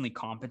actually decently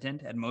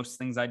competent at most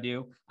things I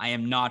do. I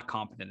am not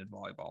competent at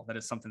volleyball. That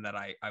is something that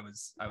I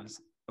was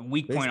a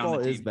weak point on the team.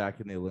 Baseball is back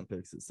in the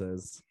Olympics, it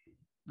says.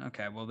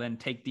 Okay, well then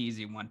take the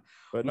easy one.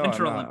 But no,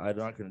 I'm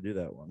not going to do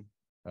that one.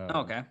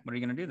 Okay, what are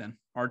you going to do then?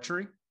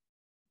 Archery?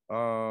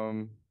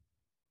 How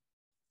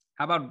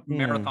about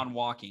marathon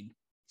walking,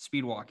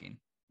 speed walking?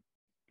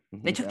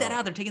 They took that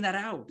out. They're taking that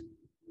out.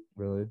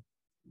 Really?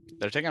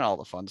 They're taking all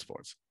the fun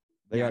sports.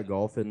 They got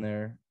golf in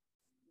there.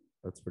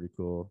 That's pretty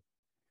cool.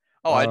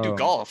 Oh, I do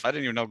golf. I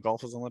didn't even know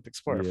golf was an Olympic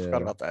sport. I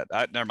forgot about that.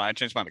 Never mind. I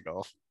changed mine to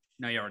golf.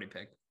 No, you already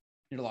picked.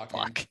 You're locked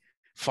in.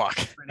 Fuck.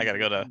 I got to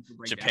go to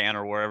Japan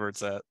or wherever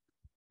it's at.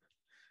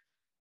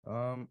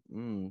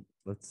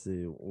 Let's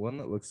see. One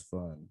that looks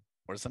fun.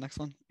 Where's the next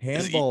one?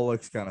 Handball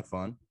looks kind of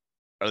fun.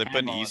 Are they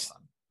putting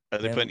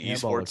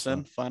esports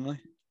in finally?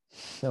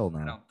 Hell no.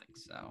 I don't think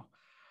so.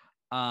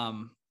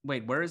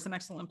 Wait, where is the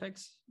next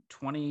Olympics?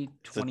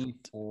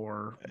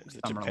 2024. Is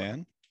it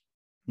Japan?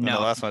 And the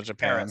No, last one,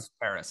 Japan.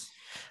 Paris.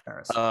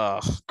 Oh,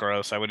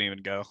 gross. I wouldn't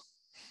even go.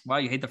 Wow,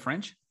 you hate the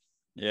French?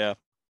 Yeah.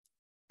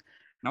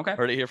 Okay.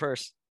 Heard it here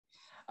first.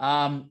 If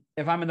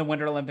I'm in the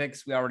Winter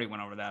Olympics, we already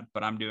went over that,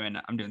 but I'm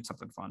doing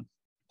something fun.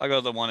 I'll go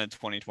to the one in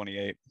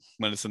 2028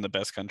 when it's in the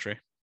best country.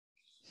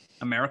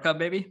 America,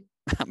 baby.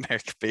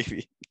 America,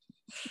 baby.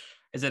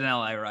 Is it in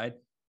LA, right?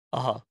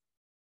 Uh-huh.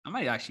 I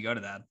might actually go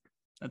to that.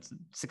 That's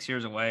 6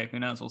 years away. Who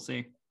knows? We'll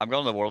see. I'm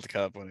going to the World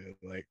Cup when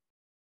it's like.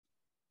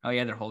 Oh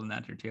yeah, they're holding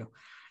that here too.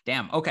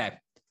 Damn. Okay.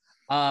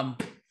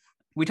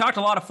 We talked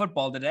a lot of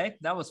football today.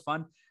 That was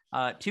fun.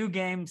 2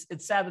 games.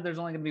 It's sad that there's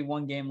only going to be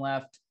 1 game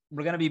left.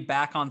 We're going to be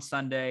back on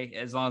Sunday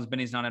as long as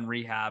Benny's not in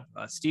rehab.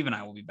 Steve and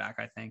I will be back,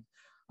 I think,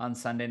 on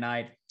Sunday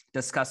night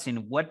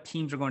discussing what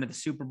teams are going to the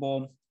Super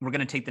Bowl. We're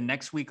going to take the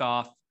next week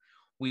off.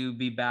 We will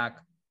be back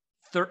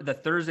the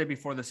Thursday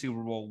before the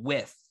Super Bowl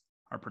with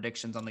our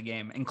predictions on the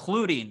game,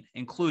 including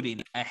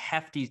a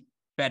hefty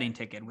betting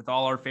ticket with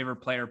all our favorite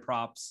player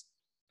props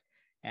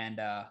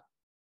and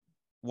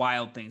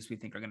wild things we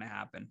think are going to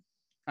happen.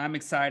 I'm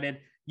excited.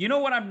 You know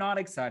what I'm not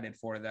excited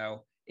for,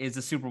 though, is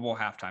the Super Bowl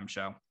halftime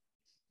show.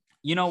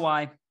 You know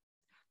why?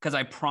 Because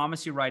I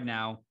promise you right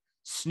now,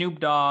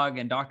 Snoop Dogg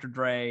and Dr.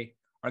 Dre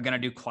are going to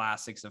do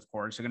classics, of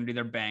course. They're going to do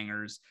their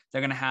bangers.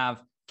 They're going to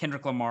have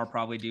Kendrick Lamar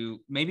probably do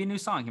maybe a new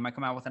song. He might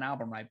come out with an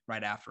album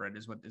right after it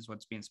is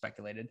what's being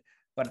speculated.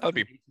 But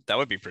that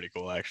would be pretty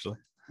cool, actually.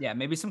 Yeah,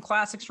 maybe some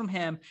classics from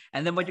him.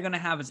 And then what you're going to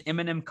have is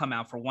Eminem come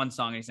out for one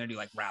song and he's going to do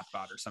like Rap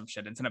God or some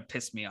shit. It's going to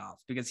piss me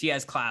off because he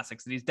has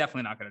classics and he's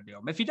definitely not going to do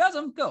them. If he does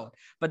them, go.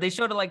 But they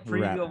showed a like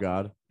preview. Rap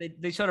God.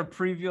 They showed a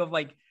preview of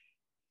like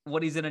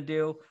what he's going to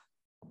do.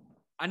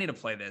 I need to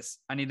play this.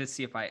 I need to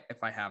see if I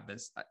have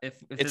this.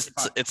 If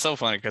it's so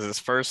funny because his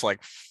first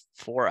like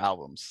 4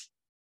 albums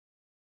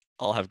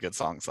all have good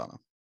songs on them.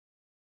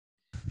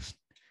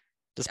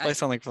 Just play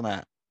something from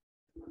that.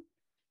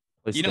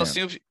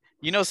 Snoop.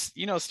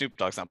 Snoop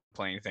Dogg's not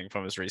playing anything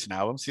from his recent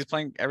albums. He's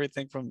playing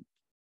everything from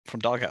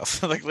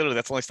Doghouse. Like literally,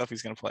 that's the only stuff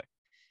he's gonna play.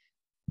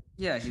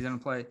 Yeah, he's gonna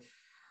play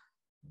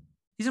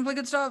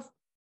good stuff.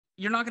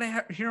 You're not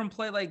gonna hear him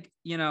play like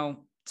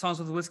songs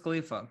with Wiz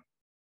Khalifa.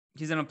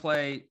 He's gonna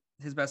play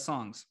his best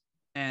songs,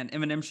 and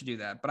Eminem should do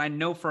that. But I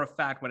know for a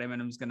fact what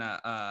Eminem's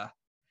gonna.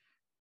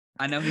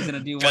 I know he's gonna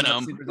do one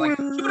of those, like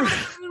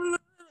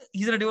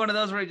he's gonna do one of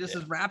those where he just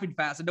is rapping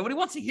fast, and nobody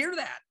wants to hear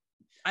that.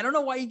 I don't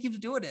know why he keeps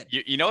doing it.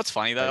 You know what's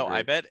funny though?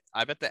 I bet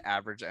the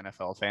average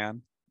NFL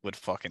fan would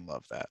fucking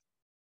love that.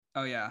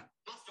 Oh yeah.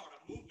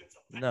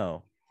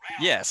 No.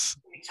 Yes.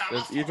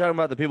 You're talking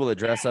about the people that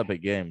dress up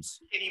at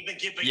games.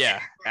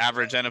 Yeah,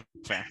 average NFL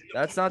fan.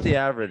 That's not the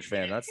average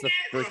fan. That's the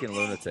freaking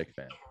lunatic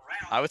fan.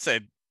 I would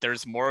say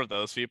there's more of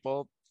those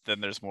people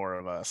than there's more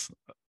of us.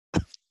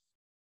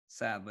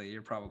 Sadly,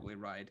 you're probably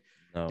right.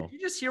 No. Did you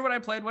just hear what I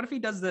played? What if he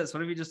does this?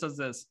 What if he just does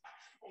this?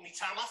 Only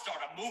time I start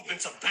a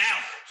movement's a bow.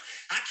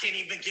 I can't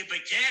even give a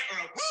yeah or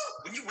a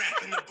woo when you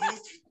rap in the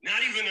booth.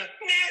 Not even a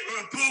nah or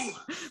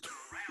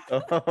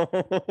a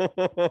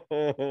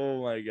boo.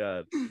 Oh my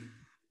god.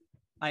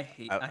 I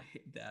hate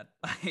that.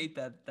 I hate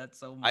that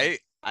so much.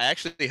 I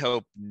actually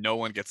hope no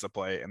one gets to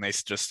play and they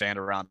just stand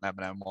around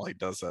Eminem while he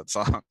does that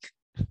song.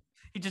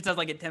 He just does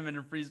like a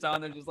 10-minute freestyle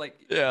and they're just like,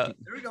 yeah.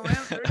 There we go, man.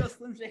 There we go,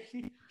 Slim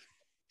Shady.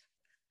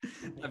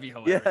 That'd be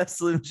hilarious. Yeah,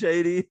 Slim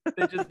Shady.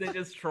 they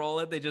just troll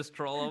it. They just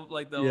troll him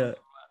like the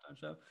halftime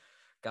show.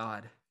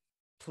 God,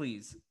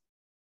 please.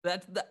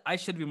 That I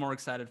should be more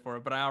excited for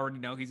it, but I already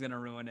know he's gonna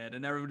ruin it,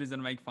 and everybody's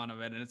gonna make fun of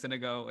it, and it's gonna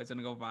go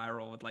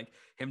viral with like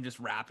him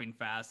just rapping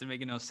fast and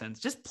making no sense.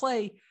 Just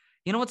play.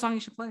 You know what song he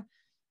should play?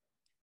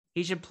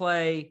 He should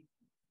play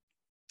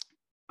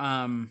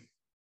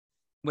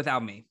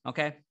Without Me.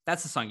 Okay,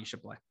 that's the song you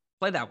should play.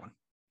 Play that one.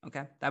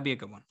 Okay, that'd be a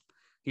good one.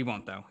 He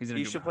won't though.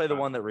 He should play the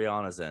one that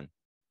Rihanna's in.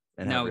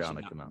 And no, have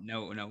Rihanna come out.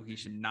 No, he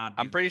should not.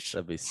 I'm pretty sure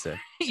that'd be sick.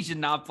 He should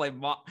not play.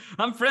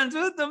 I'm friends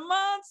with the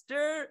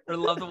monster, or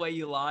Love the Way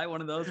You Lie.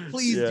 One of those.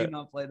 Please do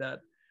not play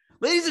that.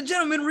 Ladies and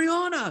gentlemen,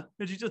 Rihanna.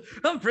 And she just,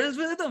 I'm friends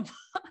with the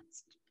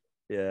monster.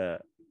 Yeah.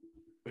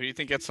 Who do you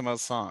think gets some of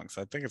those songs?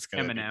 I think it's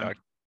gonna be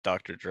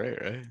Dr. Dre,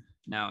 right?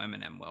 No,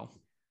 Eminem will.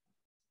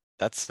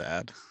 That's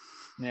sad.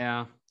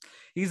 Yeah.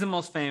 He's the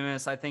most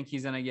famous. I think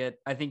he's going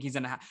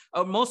to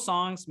have most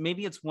songs.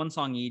 Maybe it's one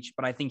song each,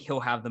 but I think he'll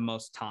have the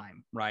most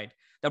time, right?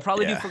 They'll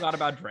probably do Forgot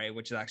About Dre,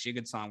 which is actually a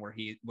good song where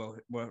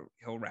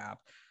he'll rap.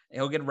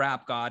 He'll get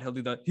Rap God. He'll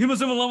do the, he must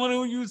have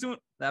a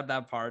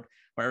that part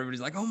where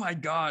everybody's like, oh my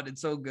God,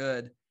 it's so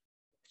good.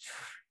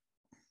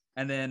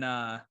 And then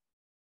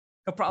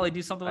he'll probably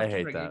do something with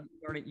Kendrick. That.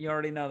 You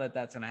already know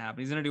that's going to happen.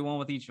 He's going to do one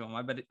with each of them.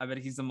 I bet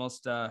he's the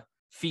most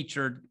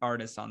featured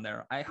artist on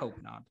there. I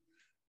hope not.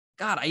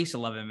 God, I used to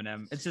love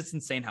Eminem. It's just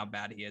insane how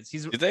bad he is.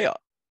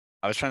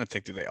 I was trying to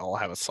think, do they all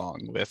have a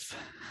song with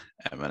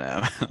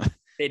Eminem?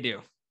 They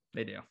do.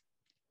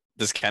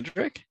 Does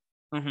Kendrick?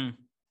 Mm-hmm.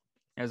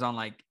 It was on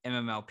like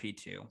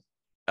MMLP2.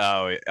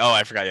 Oh,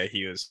 I forgot. Yeah,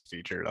 he was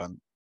featured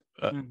on.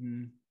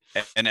 And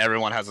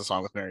everyone has a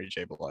song with Mary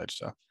J. Blige.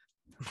 So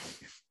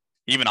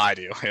even I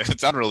do.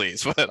 It's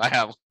unreleased, but I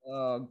have.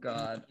 Oh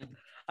God,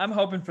 I'm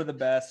hoping for the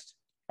best.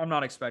 I'm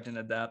not expecting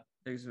it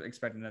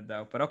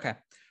though. But okay,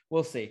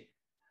 we'll see.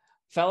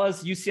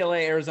 Fellas,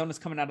 UCLA Arizona's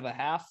coming out of the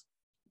half.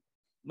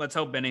 Let's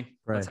hope, Benny.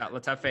 Pray.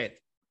 Let's have faith.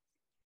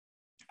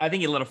 I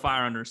think he lit a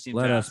fire under his team's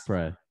Let ass. us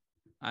pray.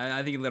 I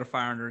think he lit a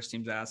fire under his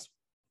team's ass.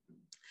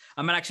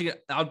 I'm gonna actually.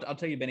 I'll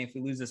tell you, Benny. If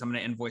we lose this, I'm gonna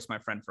invoice my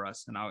friend for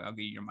us, and I'll give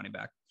you your money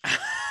back.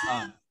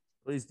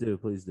 Please do.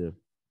 Please do.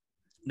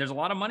 There's a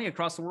lot of money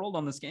across the world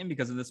on this game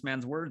because of this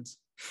man's words.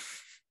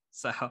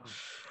 So,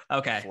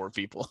 okay. 4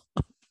 people.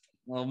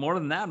 Well, more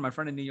than that, my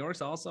friend in New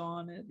York's also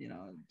on it. You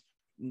know,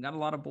 got a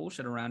lot of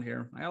bullshit around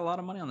here. I got a lot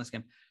of money on this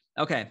game.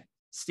 Okay,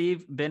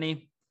 Steve,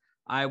 Benny,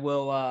 I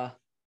will.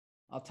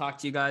 I'll talk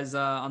to you guys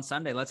on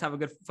Sunday. Let's have a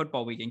good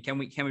football weekend. Can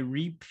we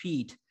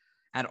repeat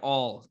at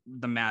all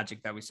the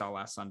magic that we saw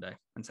last Sunday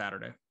and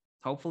Saturday?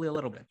 Hopefully a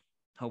little bit.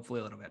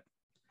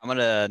 I'm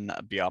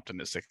gonna be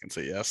optimistic and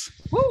say yes.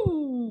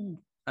 Woo!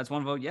 That's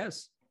one vote.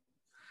 Yes.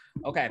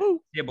 Okay.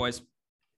 Woo. See you, boys.